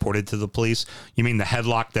threats reported to the police? You mean the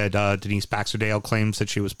headlock that Denise Baxterdale claims that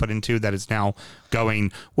she was put into that is now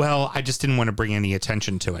going, well, I just didn't want to bring any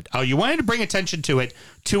attention to it. Oh, you wanted to bring attention to it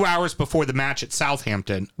 2 hours before the match at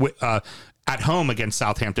Southampton, at home against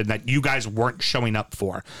Southampton, that you guys weren't showing up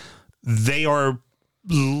for. They are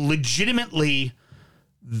legitimately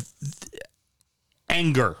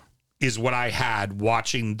anger is what I had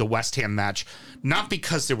watching the West Ham match, not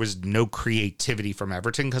because there was no creativity from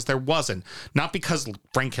Everton, because there wasn't. Not because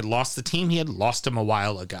Frank had lost the team, he had lost him a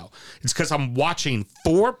while ago. It's because I'm watching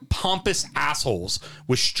 4 pompous assholes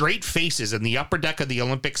with straight faces in the upper deck of the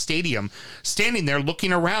Olympic Stadium, standing there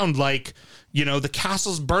looking around like, you know, the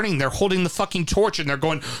castle's burning. They're holding the fucking torch and they're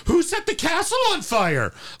going, who set the castle on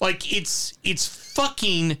fire? Like, it's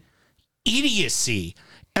fucking idiocy.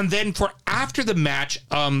 And then for after the match,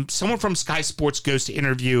 someone from Sky Sports goes to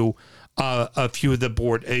interview a few of the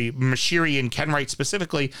board, Mashiri and Ken Wright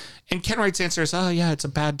specifically. And Ken Wright's answer is, oh, yeah, it's a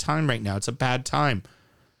bad time right now. It's a bad time.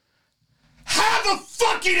 Have a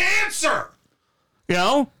fucking answer! You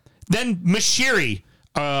know? Then Mashiri,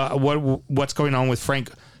 what's going on with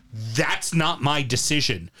Frank? That's not my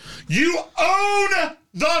decision. You own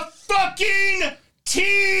the fucking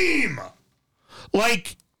team!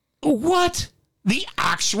 Like, what? The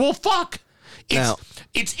actual fuck.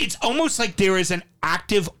 It's almost like there is an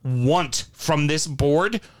active want from this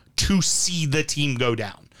board to see the team go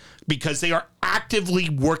down, because they are actively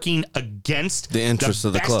working against the interest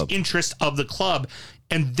of the club. Interest of the club.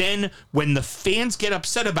 And then when the fans get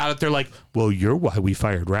upset about it, they're like, well, you're why we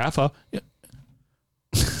fired Rafa.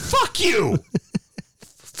 Fuck you.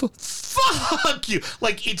 Fuck you.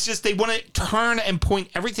 Like, it's just they want to turn and point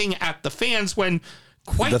everything at the fans when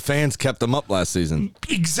the fans kept them up last season.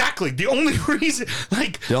 Exactly. The only reason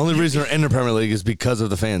they're in the Premier League is because of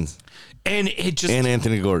the fans. And it just, and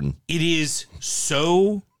Anthony Gordon. It is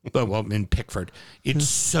so, well, in Pickford, it's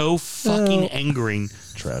so fucking angering.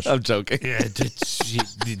 Trash. I'm joking. Yeah,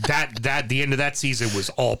 that the end of that season was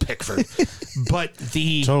all Pickford. But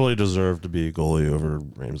totally deserved to be goalie over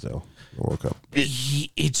Ramsdale in the World Cup.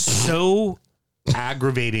 It's so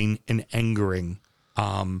aggravating and angering.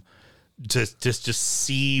 Just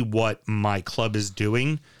see what my club is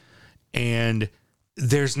doing, and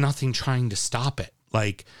there's nothing trying to stop it.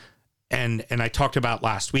 Like, and I talked about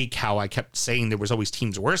last week how I kept saying there was always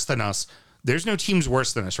teams worse than us. There's no teams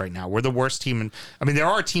worse than us right now. We're the worst team. And I mean, there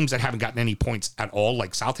are teams that haven't gotten any points at all.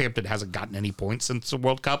 Like Southampton hasn't gotten any points since the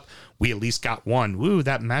World Cup. We at least got one. Woo,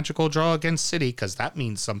 that magical draw against City, because that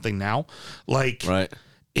means something now. Like, right.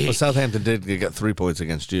 Well, Southampton did get 3 points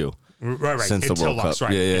against you. Right. Since the World Cup.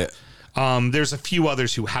 Right. Yeah. There's a few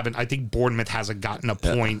others who haven't. I think Bournemouth hasn't gotten a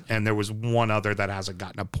point, and there was one other that hasn't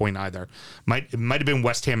gotten a point either. It might have been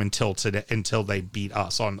West Ham until today, until they beat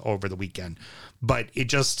us over the weekend. But it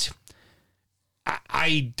just,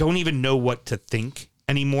 I don't even know what to think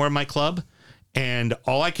anymore of my club, and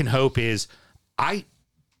all I can hope is,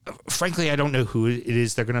 frankly, I don't know who it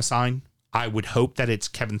is they're going to sign. I would hope that it's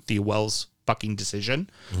Kevin Thewell's fucking decision,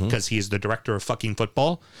 because he is the director of fucking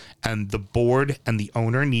football, and the board and the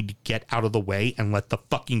owner need to get out of the way and let the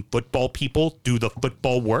fucking football people do the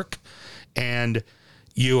football work. And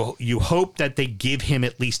you hope that they give him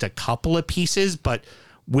at least a couple of pieces, but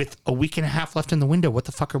with a week and a half left in the window, what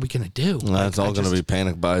the fuck are we going to do? That's all going to be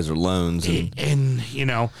panic buys or loans. And, you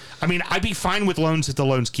know, I mean, I'd be fine with loans if the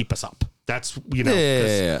loans keep us up. That's, you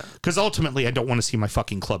know, because ultimately I don't want to see my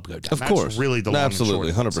fucking club go down. Of course. Really the long Absolutely,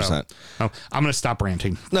 and short. 100%. So, I'm going to stop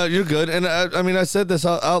ranting. No, you're good. And I mean, I said this.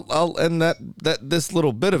 I'll end this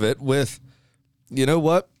little bit of it with, you know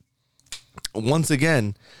what? Once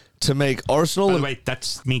again, to make Arsenal. By the way,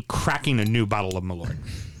 that's me cracking a new bottle of Malort.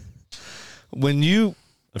 When you,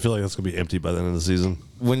 I feel like that's gonna be empty by the end of the season.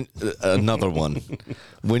 when another one,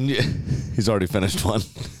 when you, he's already finished one,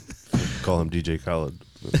 Call him DJ Khaled.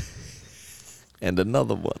 and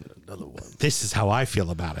another one. This is how I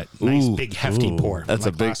feel about it. Nice big hefty pour. That's a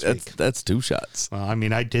like big. last week. That's 2 shots. Well, I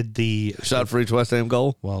mean, I did the Shot for each West Ham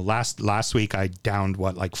goal. Well, last week I downed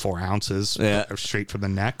like 4 ounces straight from the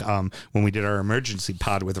neck. When we did our emergency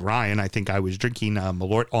pod with Ryan, I think I was drinking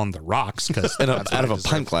Malort on the rocks because Out of a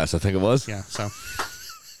pint glass, I think it was. Yeah. So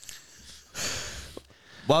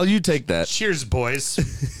While you take that, cheers, boys.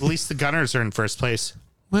 At least the Gunners are in first place.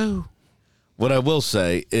 Woo. what I will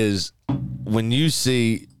say is, when you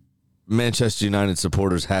see Manchester United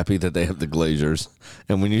supporters happy that they have the Glazers,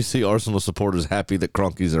 and when you see Arsenal supporters happy that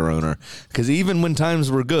Kroenke's their owner, because even when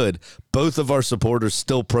times were good, both of our supporters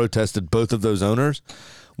still protested both of those owners.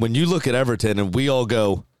 When you look at Everton and we all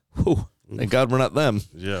go, "Whew, thank God we're not them,"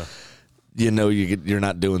 Yeah. you know you're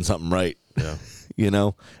not doing something right. Yeah. You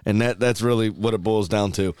know, and that's really what it boils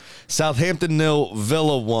down to. Southampton 0,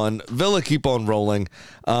 Villa 1. Villa keep on rolling.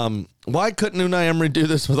 Why couldn't Unai Emery do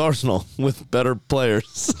this with Arsenal with better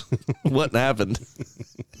players? What happened?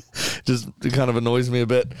 Just it kind of annoys me a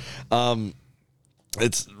bit.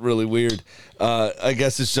 It's really weird. I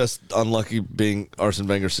guess it's just unlucky being Arsene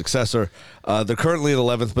Wenger's successor. They're currently in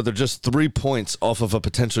 11th, but they're just 3 points off of a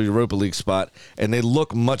potential Europa League spot, and they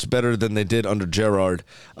look much better than they did under Gerrard.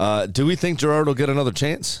 Do we think Gerrard will get another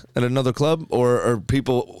chance at another club, or are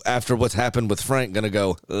people, after what's happened with Frank, going to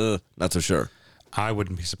go, not so sure? I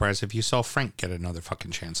wouldn't be surprised if you saw Frank get another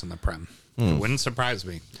fucking chance in the Prem. It wouldn't surprise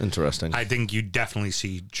me. Interesting. I think you definitely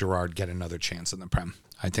see Gerrard get another chance in the Prem.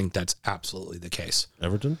 I think that's absolutely the case.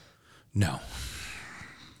 Everton? No.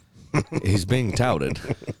 He's being touted,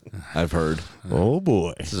 I've heard. Oh,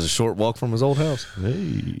 boy. This is a short walk from his old house.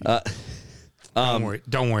 Hey. Don't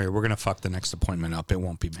worry. We're going to fuck the next appointment up. It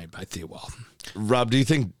won't be made by Thewell. Rob, do you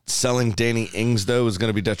think selling Danny Ings, though, is going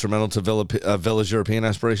to be detrimental to Villa's European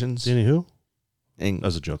aspirations? Danny who? Ings.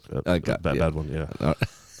 That's a joke. Got- bad, yeah. bad one, yeah.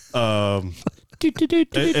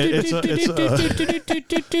 Here's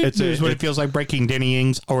what it feels like breaking. Danny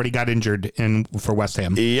Ings already got injured for West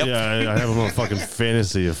Ham. Yep. Yeah, I have him on fucking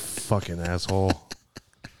fantasy, you fucking asshole.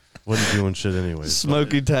 Wasn't doing shit anyways.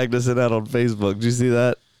 Smokey tagged us in that on Facebook. Did you see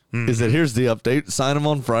that? He said, here's the update. Sign him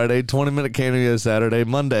on Friday, 20-minute cameo Saturday.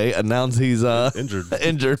 Monday, announce he's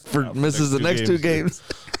injured for misses the next 2 games.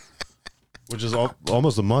 Which is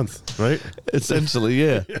almost a month, right? Essentially,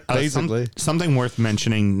 yeah. Basically. Something worth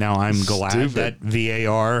mentioning. Now, I'm glad Stupid. that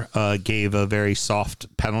VAR gave a very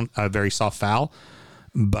soft penalty, a very soft foul.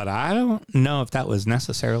 But I don't know if that was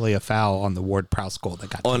necessarily a foul on the Ward-Prowse goal that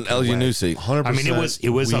got On taken El away. Yunusi. 100%. I mean, it was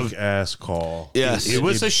a weak ass call. Yes. It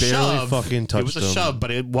was He a barely shove. fucking It was touched a him. shove,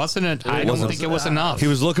 but it wasn't. I don't think it was enough. He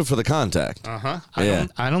was looking for the contact. I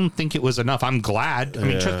don't think it was enough. I'm glad. I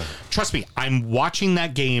mean, trust me. I'm watching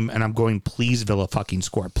that game and I'm going, please Villa fucking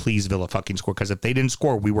score. Please Villa fucking score. Because if they didn't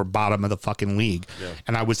score, we were bottom of the fucking league. Yeah.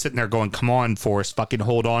 And I was sitting there going, come on, Forrest, fucking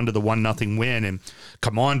hold on to the 1-0 win, and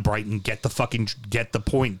come on, Brighton, get the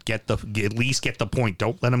point, at least get the point.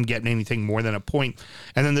 Don't let them get anything more than a point.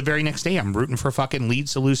 And then the very next day, I'm rooting for fucking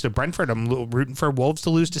Leeds to lose to Brentford. I'm rooting for Wolves to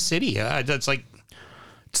lose to City. That's like,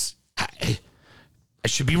 I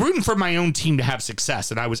should be rooting for my own team to have success,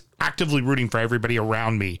 and I was actively rooting for everybody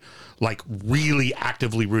around me, like really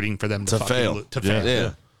actively rooting for them to fail.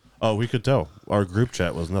 fail. Oh, we could tell. Our group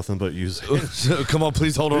chat was nothing but you saying, Come on,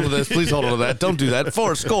 please hold on to this. Please hold on to that. Don't do that.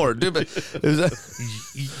 Forrest, score.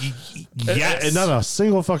 Yes, and not a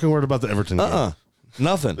single fucking word about the Everton game.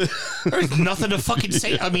 Nothing. There's nothing to fucking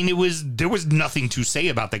say. I mean, there was nothing to say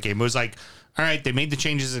about that game. It was like, all right, they made the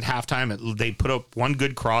changes at halftime. They put up one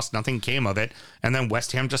good cross. Nothing came of it. And then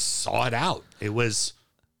West Ham just saw it out. It was,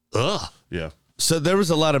 ugh. Yeah. So there was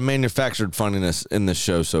a lot of manufactured funniness in this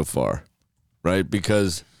show so far, right?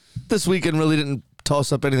 Because this weekend really didn't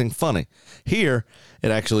toss up anything funny. Here,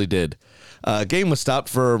 it actually did. Game was stopped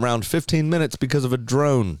for around 15 minutes because of a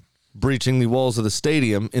drone breaching the walls of the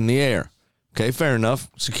stadium in the air. Okay, fair enough.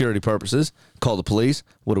 Security purposes. Call the police.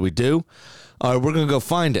 What do? All right, we're going to go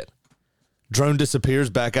find it. Drone disappears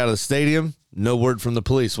back out of the stadium. No word from the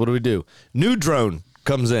police. What do? New drone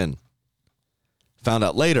comes in. Found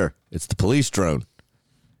out later, it's the police drone.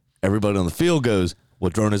 Everybody on the field goes,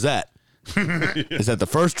 what drone is that? Is that the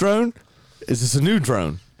first drone? Is this a new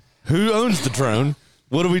drone? Who owns the drone?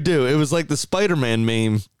 What do? It was like the Spider-Man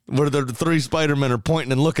meme where the three Spider-Men are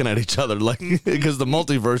pointing and looking at each other like because the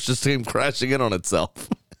multiverse just came crashing in on itself.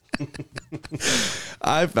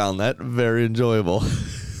 I found that very enjoyable.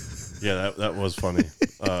 Yeah, that was funny.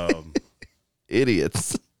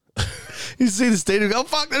 Idiots. You see the stadium go, oh,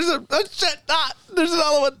 fuck, there's there's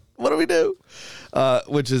another one. What do?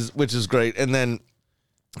 Which is great. And then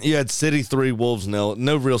you had City 3, Wolves 0.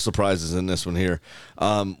 No real surprises in this one here.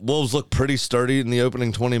 Wolves looked pretty sturdy in the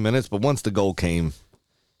opening 20 minutes, but once the goal came,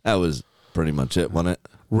 that was pretty much it, wasn't it?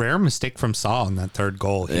 Rare mistake from Saul on that third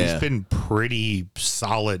goal. He's Yeah. been pretty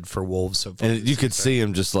solid for Wolves so far. And you could see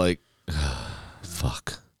him just like,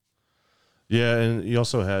 fuck. Yeah, and you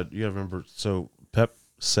also had, you gotta remember, so Pep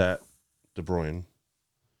sat De Bruyne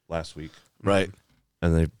last week, Right.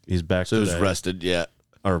 and he's back So he was today. rested, yeah.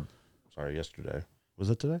 Or, sorry, yesterday. Was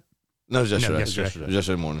it today? No, it was yesterday. yesterday. It was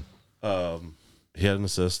yesterday morning. He had an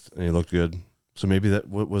assist, and he looked good. So maybe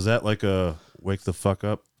was that like a wake the fuck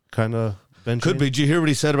up kind of bench? Could be. Did you hear what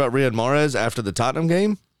he said about Riyad Mahrez after the Tottenham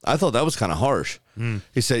game? I thought that was kind of harsh.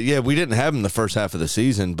 He said, yeah, we didn't have him the first half of the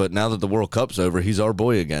season, but now that the World Cup's over, he's our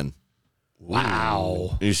boy again.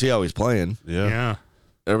 Wow. You see how he's playing. Yeah. Yeah.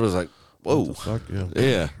 Everyone's like, whoa. Fuck yeah.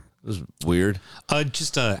 Yeah. It was weird.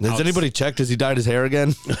 Just Has anybody checked? Has he dyed his hair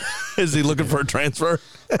again? Is he looking for a transfer?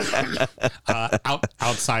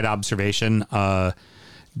 outside observation,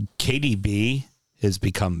 KDB has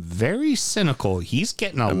become very cynical. He's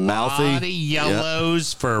getting a Mouthy. lot of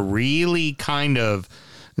yellows for really kind of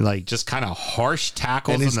like just kind of harsh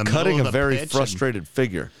tackles. And he's in the cutting middle a of the very pitch, frustrated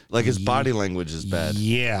figure. Like his body language is bad.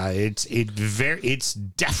 Yeah, it's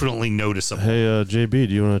definitely noticeable. Hey, JB,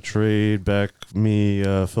 do you want to trade back me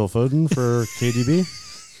Phil Foden for KDB?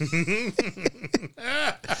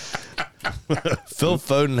 Phil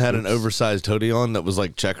Foden had an oversized hoodie on that was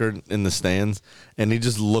like checkered in the stands, and he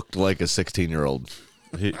just looked like a 16-year-old.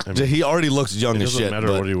 He already looks young It as doesn't shit. matter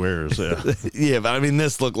but- what he wears. Yeah. Yeah, but I mean,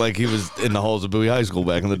 this looked like he was in the halls of Bowie High School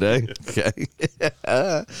back in the day. Okay.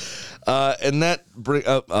 And that bring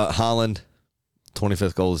up Holland,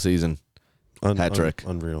 25th goal of the season. Hat trick.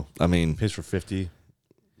 Unreal. I mean, Pays for 50.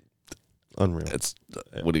 Unreal. it's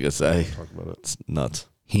what are you gonna say? Talk about it. It's nuts.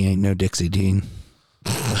 He ain't no Dixie Dean.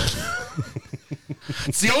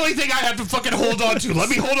 It's the only thing I have to fucking hold on to. Let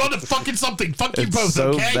me hold on to fucking something. Fuck you It's both, so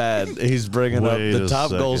okay? bad. He's bringing up Wait the a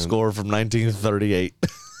top goal second. scorer from 1938.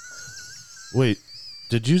 Wait,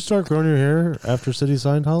 did you start growing your hair after City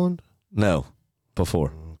signed Holland? No,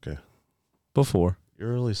 before. Okay. Before.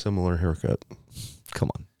 Eerily similar haircut.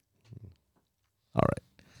 Come on. All right.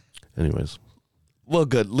 Anyways. Well,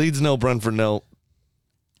 good. Leeds 0, Brentford 0.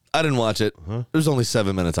 I didn't watch it. Huh? There's only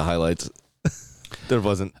 7 minutes of highlights. There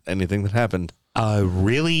wasn't anything that happened.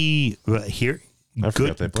 Really here. I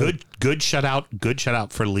forgot they played. Good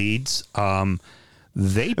shutout for Leeds. They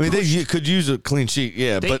I mean, pushed- they could use a clean sheet,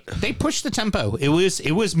 yeah, but they pushed the tempo. It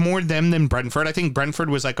was more them than Brentford. I think Brentford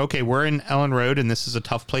was like, okay, we're in Ellen Road and this is a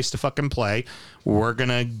tough place to fucking play. We're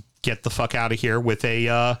gonna get the fuck out of here with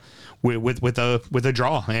a with a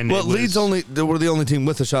draw. And well, it was- Leeds they were the only team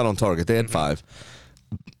with a shot on target. They had 5,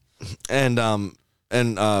 and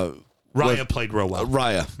Raya played real well.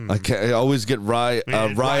 Raya. I always get Raya, Yeah,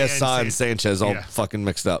 Raya, Sa, and and Sanchez all yeah. fucking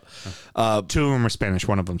mixed up. 2 of them are Spanish.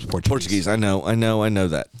 One of them's Portuguese. Portuguese. I know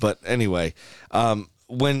that. But anyway,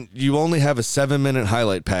 when you only have a 7-minute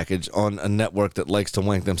highlight package on a network that likes to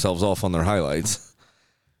wank themselves off on their highlights,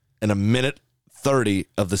 and a minute 30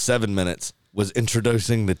 of the 7 minutes was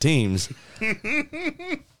introducing the teams,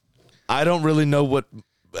 I don't really know what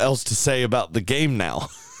else to say about the game now.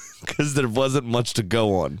 Because there wasn't much to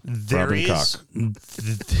go on. There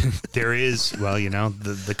is, well, you know,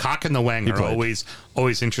 the cock and the wang are played.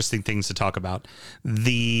 always interesting things to talk about.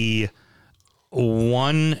 The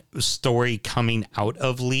one story coming out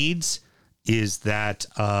of Leeds is that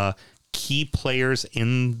key players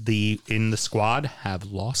in the squad have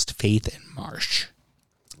lost faith in Marsh.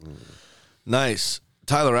 Nice.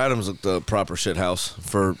 Tyler Adams looked the proper shit house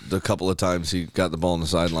for the couple of times he got the ball on the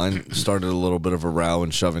sideline. Started a little bit of a row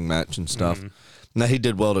and shoving match and stuff. Now, he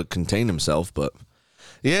did well to contain himself, but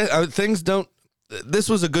yeah, things don't. This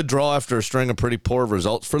was a good draw after a string of pretty poor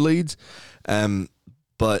results for Leeds,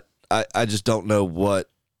 but I just don't know what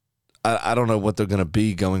I don't know what they're going to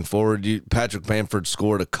be going forward. Patrick Bamford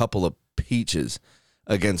scored a couple of peaches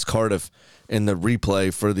against Cardiff in the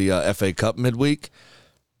replay for the FA Cup midweek.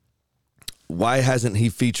 Why hasn't he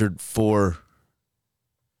featured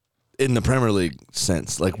in the Premier League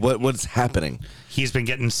sense? Like, what's happening? He's been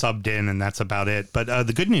getting subbed in, and that's about it. But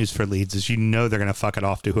the good news for Leeds is they're going to fuck it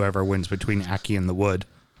off to whoever wins between Aki and the Wood.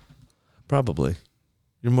 Probably.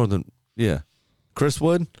 You're more than, yeah. Chris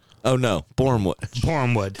Wood? Oh, no. Boreham Wood.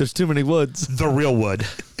 Boreham Wood. There's too many Woods. The real Wood.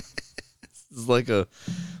 It's like a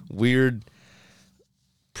weird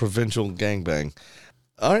provincial gangbang.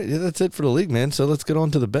 All right, yeah, that's it for the league, man. So let's get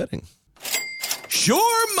on to the betting.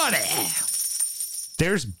 Sure money.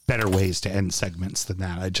 There's better ways to end segments than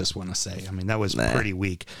that, I just want to say. I mean, that was pretty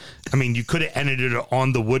weak. I mean, you could have ended it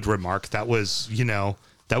on the Wood remark. That was,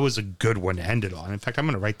 that was a good one to end it on. In fact, I'm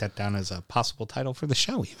going to write that down as a possible title for the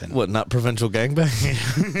show, even. What, not provincial gangbang?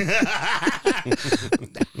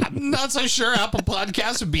 I'm not so sure Apple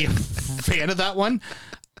Podcasts would be a fan of that one.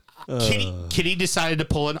 Kitty decided to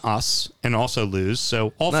pull an us and also lose,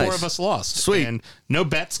 so all Nice. four of us lost. Sweet. And no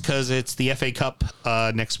bets because it's the FA Cup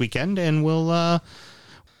next weekend, and we'll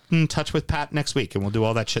in touch with Pat next week, and we'll do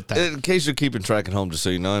all that shit then. In case you're keeping track at home, just so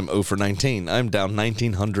you know, I'm 0 for 19. I'm down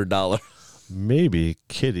 $1,900. Maybe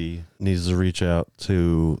Kitty needs to reach out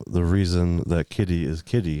to the reason that Kitty is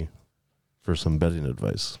Kitty for some betting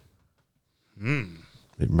advice. Maybe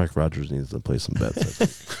Mike Rogers needs to play some bets. I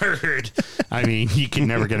think. Heard. I mean, you can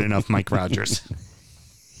never get enough Mike Rogers.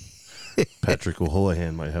 Patrick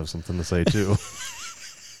O'Houlihan might have something to say too.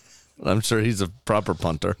 I'm sure he's a proper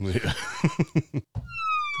punter.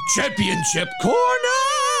 Championship corner.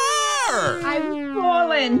 I've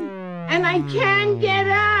fallen and I can't get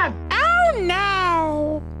up. Oh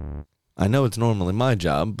no! I know it's normally my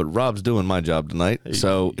job, but Rob's doing my job tonight.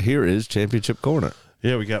 So here is Championship Corner.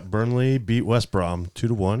 Yeah, we got Burnley beat West Brom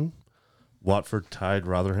 2-1. Watford tied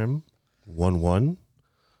Rotherham 1-1.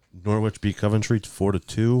 Norwich beat Coventry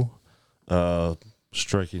 4-2.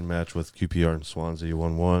 Striking match with QPR and Swansea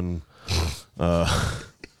 1-1.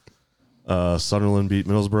 Sunderland beat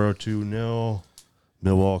Middlesbrough 2-0.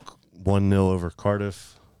 Millwall 1-0 over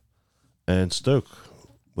Cardiff. And Stoke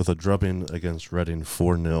with a drubbing against Reading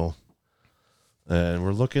 4-0. And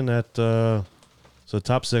we're looking at so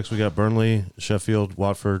top six. We got Burnley, Sheffield,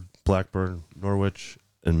 Watford, Blackburn, Norwich,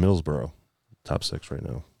 and Middlesbrough. Top six right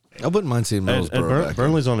now. I wouldn't mind seeing And Middlesbrough back.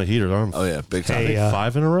 Burnley's on a heater. Oh, yeah, big time. Hey,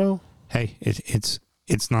 5 in a row. Hey, it's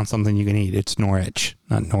not something you can eat. It's Norwich,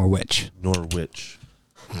 not Norwich. Norwich.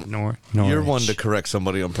 Norwich. You're one to correct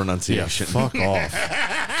somebody on Yeah, pronunciation. fuck off.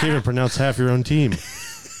 Can't even pronounce half your own team.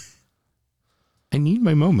 I need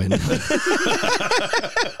my moment.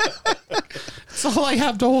 That's all I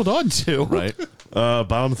have to hold on to. Right?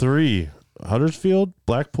 Bottom three: Huddersfield,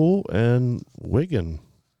 Blackpool, and Wigan.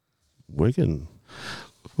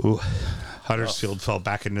 Ooh, Huddersfield fell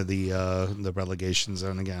back into the relegation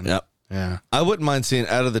zone again. Yep. Yeah. I wouldn't mind seeing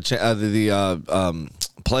out of the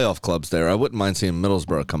playoff clubs there. I wouldn't mind seeing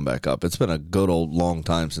Middlesbrough come back up. It's been a good old long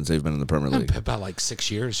time since they've been in the Premier League, About like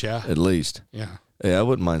 6 years, yeah. at least. Yeah. Yeah, I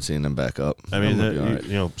wouldn't mind seeing them back up. I mean, That would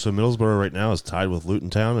be all right. so Middlesbrough right now is tied with Luton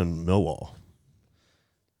Town and Millwall.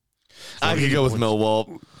 I could go with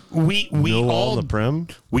Millwall We Millwall all in the Prem.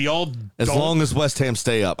 we all as don't- long as West Ham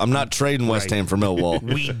stay up. I'm not trading West Right. Ham for Millwall.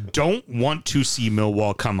 we don't want to see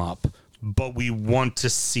Millwall come up, but we want to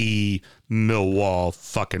see Millwall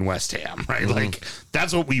fucking West Ham, right? Like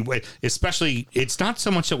that's what we especially. It's not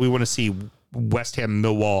so much that we want to see West Ham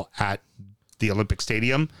Millwall at the Olympic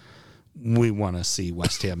Stadium. We want to see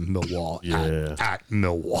West Ham Millwall at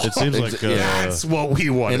Millwall. It seems like that's what we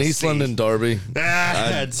want. In to East see. Mean Derby.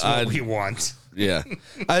 That's what I'd- we want. Yeah.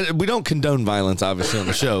 We don't condone violence, obviously, on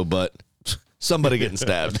the show, but somebody getting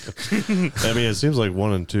stabbed. I mean, it seems like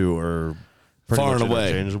 1 and 2 are pretty Far much and away.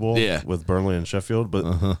 interchangeable. Yeah. With Burnley and Sheffield, but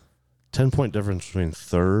 10-point difference between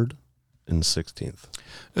 3rd and 16th.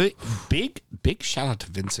 Big shout out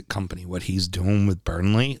to Vincent Kompany, what he's doing with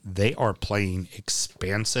Burnley. They are playing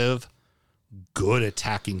expansive, good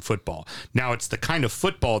attacking football. Now, it's the kind of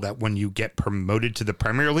football that when you get promoted to the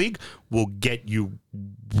Premier League will get you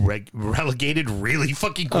relegated really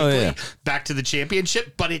fucking quickly back to the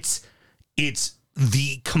Championship, but it's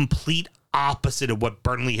the complete opposite of what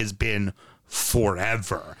Burnley has been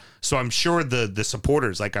forever. So I'm sure the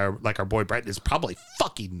supporters, like our boy Brett, is probably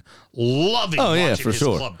fucking loving watching his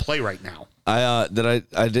club play right now. I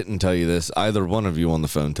didn't tell you this, either one of you on the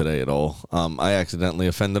phone today at all. I accidentally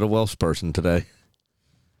offended a Welsh person today.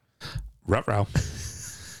 Ruh-roh.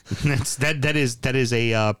 that is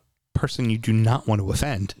a person you do not want to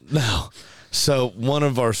offend. No. So one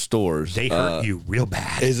of our stores, they hurt you real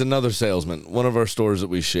bad. Is another salesman. One of our stores that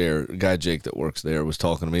we share, guy Jake that works there, was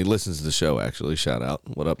talking to me. He listens to the show, actually. Shout out.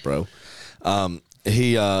 What up, bro?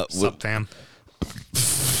 Sup, fam?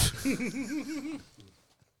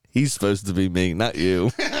 He's supposed to be me, not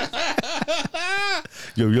you.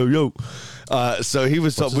 Yo. So he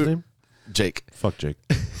was What's his name? Jake. Fuck Jake.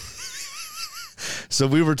 So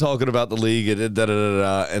we were talking about the league and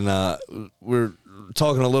we're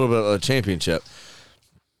talking a little bit about the championship.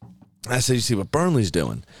 I said, you see what Burnley's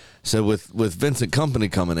doing. So with Vincent Kompany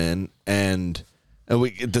coming in, and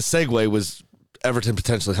the segue was Everton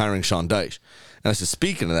potentially hiring Sean Dyche. And I said,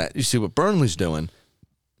 speaking of that, you see what Burnley's doing.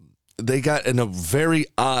 They got in a very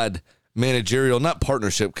odd managerial, not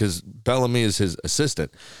partnership, because Bellamy is his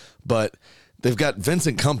assistant, but they've got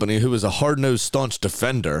Vincent Kompany, who is a hard-nosed, staunch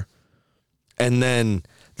defender, and then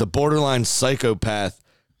the borderline psychopath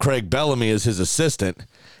Craig Bellamy is his assistant,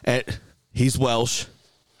 and he's Welsh,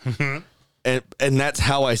 and that's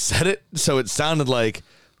how I said it. So it sounded like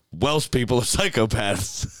Welsh people are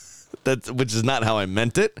psychopaths. Which is not how I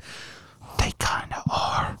meant it. They kind of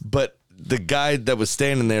are. But the guy that was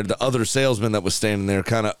standing there, the other salesman that was standing there,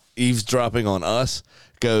 kind of eavesdropping on us,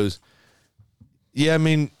 goes, "Yeah, I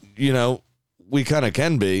mean, we kind of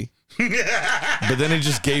can be." But then he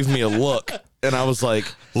just gave me a look, and I was like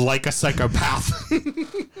a psychopath.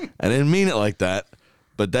 I didn't mean it like that,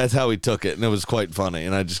 but that's how he took it, and it was quite funny.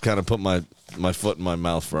 And I just kind of put my foot in my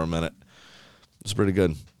mouth for a minute. It's pretty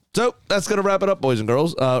good. So that's going to wrap it up, boys and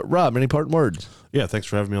girls. Rob, any parting words? Yeah, thanks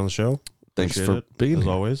for having me on the show. Thanks Appreciate for being as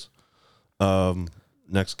here. always.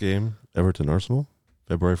 Next game, Everton Arsenal,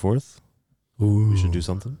 February 4th. We should do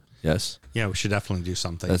something. Yes. Yeah, we should definitely do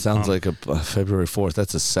something. That sounds like a February 4th.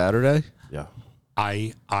 That's a Saturday? Yeah.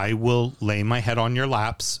 I will lay my head on your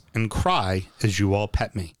laps and cry as you all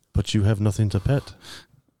pet me. But you have nothing to pet.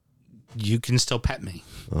 You can still pet me.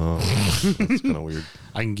 Oh, that's kind of weird.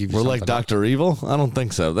 I can give you We're something like Dr. Evil? I don't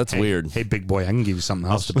think so. That's weird. Hey, big boy, I can give you something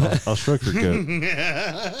else to pet. I'll stroke your goat.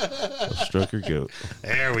 I'll stroke your goat.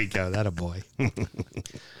 There we go. That a boy. No,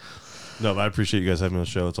 but I appreciate you guys having me on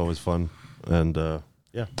the show. It's always fun. And,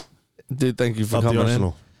 yeah. Dude, thank you for Up coming the in.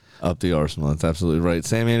 Arsenal. Up the Arsenal. That's absolutely right.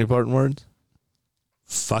 Sammy, any parting words?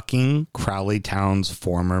 Fucking Crowley Town's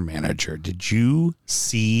former manager. Did you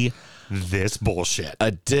see this bullshit? I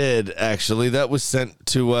did, actually. That was sent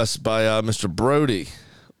to us by Mr. Brody,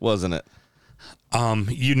 wasn't it?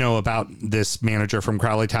 You know about this manager from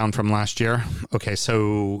Crowley Town from last year? Okay,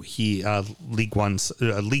 so he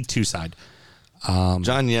League Two side. John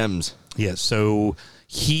Yems. Yeah, so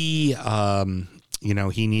he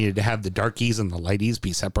he needed to have the darkies and the lighties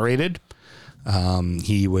be separated.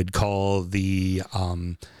 He would call the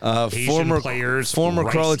Asian players former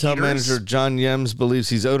rice Crawley Town eaters. manager John Yems believes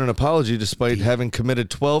he's owed an apology despite having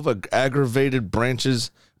committed 12 aggravated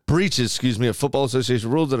breaches of Football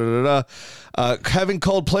Association rules. Having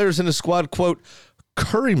called players in his squad, quote,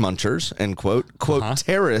 curry munchers, end quote, quote,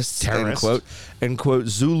 terrorists, end quote, and quote,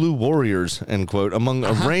 Zulu warriors, end quote, among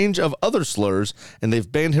a range of other slurs, and they've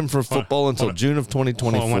banned him from football until June of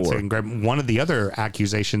 2024. Hold on one second, Greg. One of the other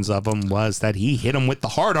accusations of him was that he hit him with the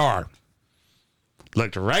hard R.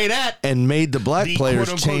 Looked right at and made the black the players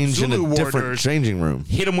quote-unquote change in a Zulu different warriors. changing room.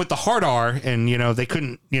 Hit him with the hard R, and they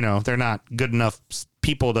couldn't. They're not good enough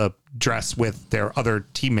people to dress with their other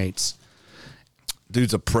teammates.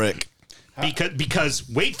 Dude's a prick. Because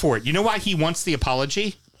wait for it. You know why he wants the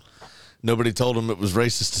apology? Nobody told him it was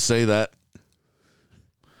racist to say that.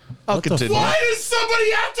 I'll continue. Why does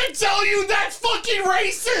somebody have to tell you that's fucking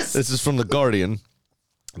racist? This is from The Guardian,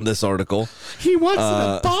 this article. He wants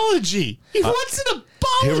an apology. He wants an apology.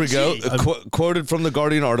 Here we go. Quoted from The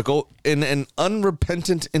Guardian article. In an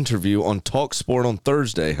unrepentant interview on TalkSport on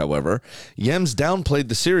Thursday, however, Yems downplayed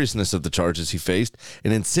the seriousness of the charges he faced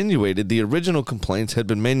and insinuated the original complaints had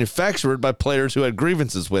been manufactured by players who had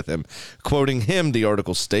grievances with him. Quoting him, the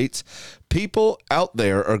article states, "People out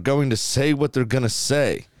there are going to say what they're going to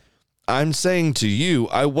say. I'm saying to you,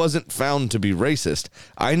 I wasn't found to be racist.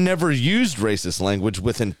 I never used racist language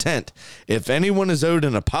with intent. If anyone is owed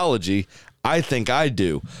an apology, I think I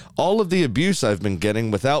do. All of the abuse I've been getting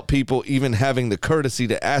without people even having the courtesy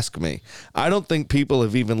to ask me. I don't think people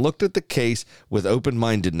have even looked at the case with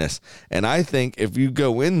open-mindedness. And I think if you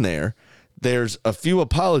go in there, There's a few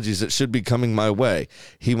apologies that should be coming my way.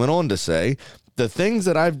 He went on to say, the things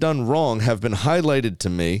that I've done wrong have been highlighted to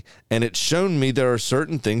me, and it's shown me there are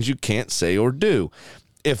certain things you can't say or do.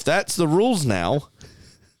 If that's the rules now,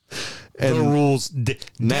 and the rules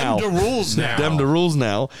now, them the rules now. Them the rules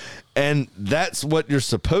now, and that's what you're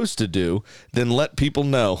supposed to do, then let people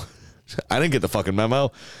know. I didn't get the fucking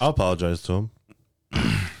memo. I'll apologize to him.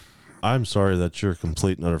 I'm sorry that you're a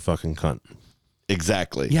complete and utter fucking cunt.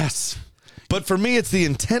 Exactly. Yes. But for me, it's the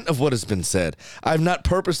intent of what has been said. I've not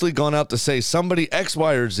purposely gone out to say somebody X,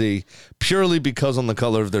 Y, or Z purely because on the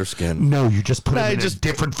color of their skin. No, you just put Nah, him in just- a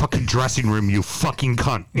different fucking dressing room, you fucking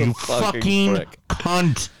cunt. You fucking fucking prick.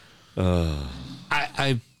 cunt.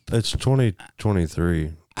 I've It's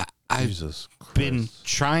 2023. I've Jesus Christ. been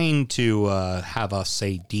trying to have us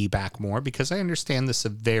say D-back more because I understand the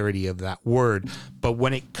severity of that word. But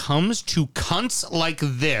when it comes to cunts like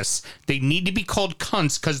this, they need to be called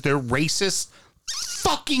cunts because they're racist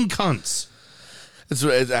fucking cunts. It's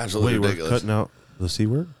absolutely Wait, we're ridiculous. cutting out the C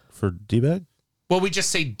word for D-bag? Well, we just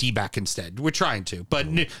say D-back instead. We're trying to. But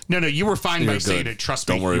no, you were fine by You're saying good. it. Trust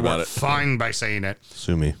Don't me. worry you about were it. fine by saying it.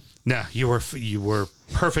 Sue me. No, you were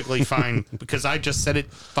perfectly fine because I just said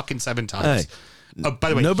it fucking 7 times. Hey, By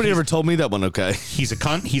the way, Nobody he's- ever told me that one, okay? He's a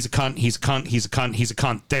cunt. He's a cunt. He's a cunt. He's a cunt. He's a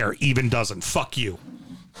cunt. There, even doesn't. Fuck you.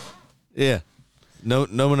 Yeah. No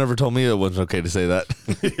one ever told me it wasn't okay to say that.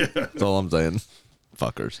 That's all I'm saying.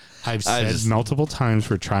 Fuckers. I've I said just- multiple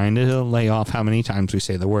times we're trying to lay off how many times we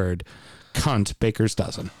say the word cunt. Baker's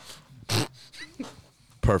dozen.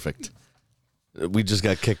 Perfect. We just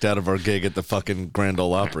got kicked out of our gig at the fucking Grand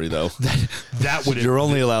Ole Opry, though. That would You're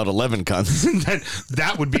only allowed 11 cunts.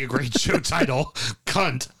 that would be a great show title.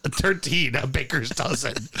 Cunt 13, a baker's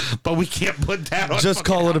dozen. But we can't put that on. Just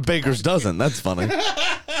fucking call it a out- baker's dozen. That's funny.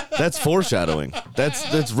 That's foreshadowing.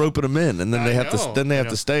 That's roping them in, and then they have know.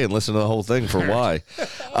 to stay and listen to the whole thing for why.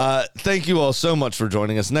 Thank you all so much for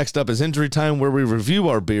joining us. Next up is Injury Time, where we review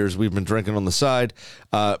our beers we've been drinking on the side,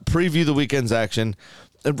 preview the weekend's action.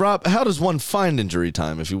 And Rob, how does one find Injury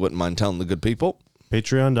Time, if you wouldn't mind telling the good people?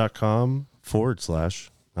 Patreon.com /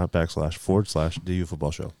 not / DU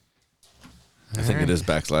Football Show. I think it is /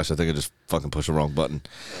 I think I just fucking pushed the wrong button.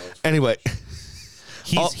 Anyway,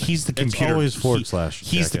 He's the computer. always / He's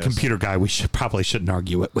the jackass. computer guy. We shouldn't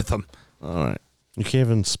argue it with him. all right. You can't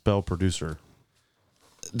even spell producer.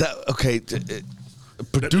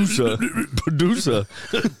 Producer.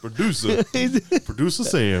 Producer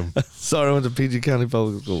Sam. Sorry, I went to PG County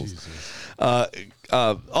Public Schools.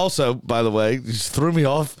 Also, by the way, you just threw me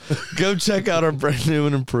off. Go check out our brand new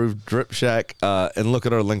and improved Drip Shack and look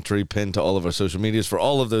at our link tree pinned to all of our social medias for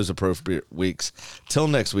all of those appropriate weeks. Till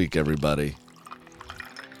next week, everybody.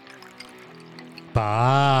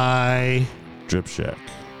 Bye. Drip Shack.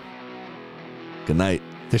 Good night.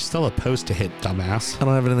 There's still a post to hit, dumbass. I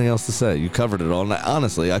don't have anything else to say. You covered it all. And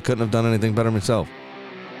honestly, I couldn't have done anything better myself.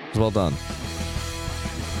 It was well done.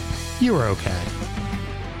 You were okay.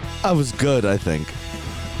 I was good, I think.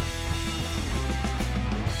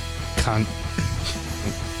 Cunt.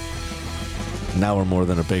 Now we're more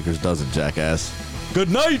than a baker's dozen, jackass. Good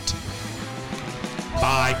night.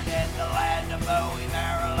 Bye. Born in the land of Bowie,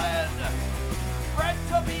 Maryland. Bred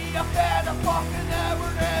to be a fan of fucking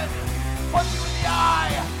Everton. Punch you in the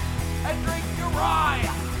eye and drink your rye.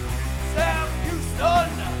 Sam Houston.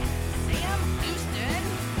 Sam Houston?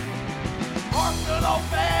 Arsenal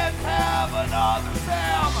fans have another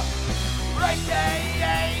Sam.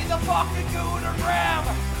 AKA the fucking Gooner Graham.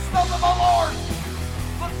 Stump of my lord.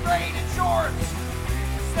 Look straight in shorts.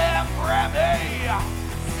 Sam Grammy.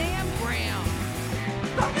 Sam Graham.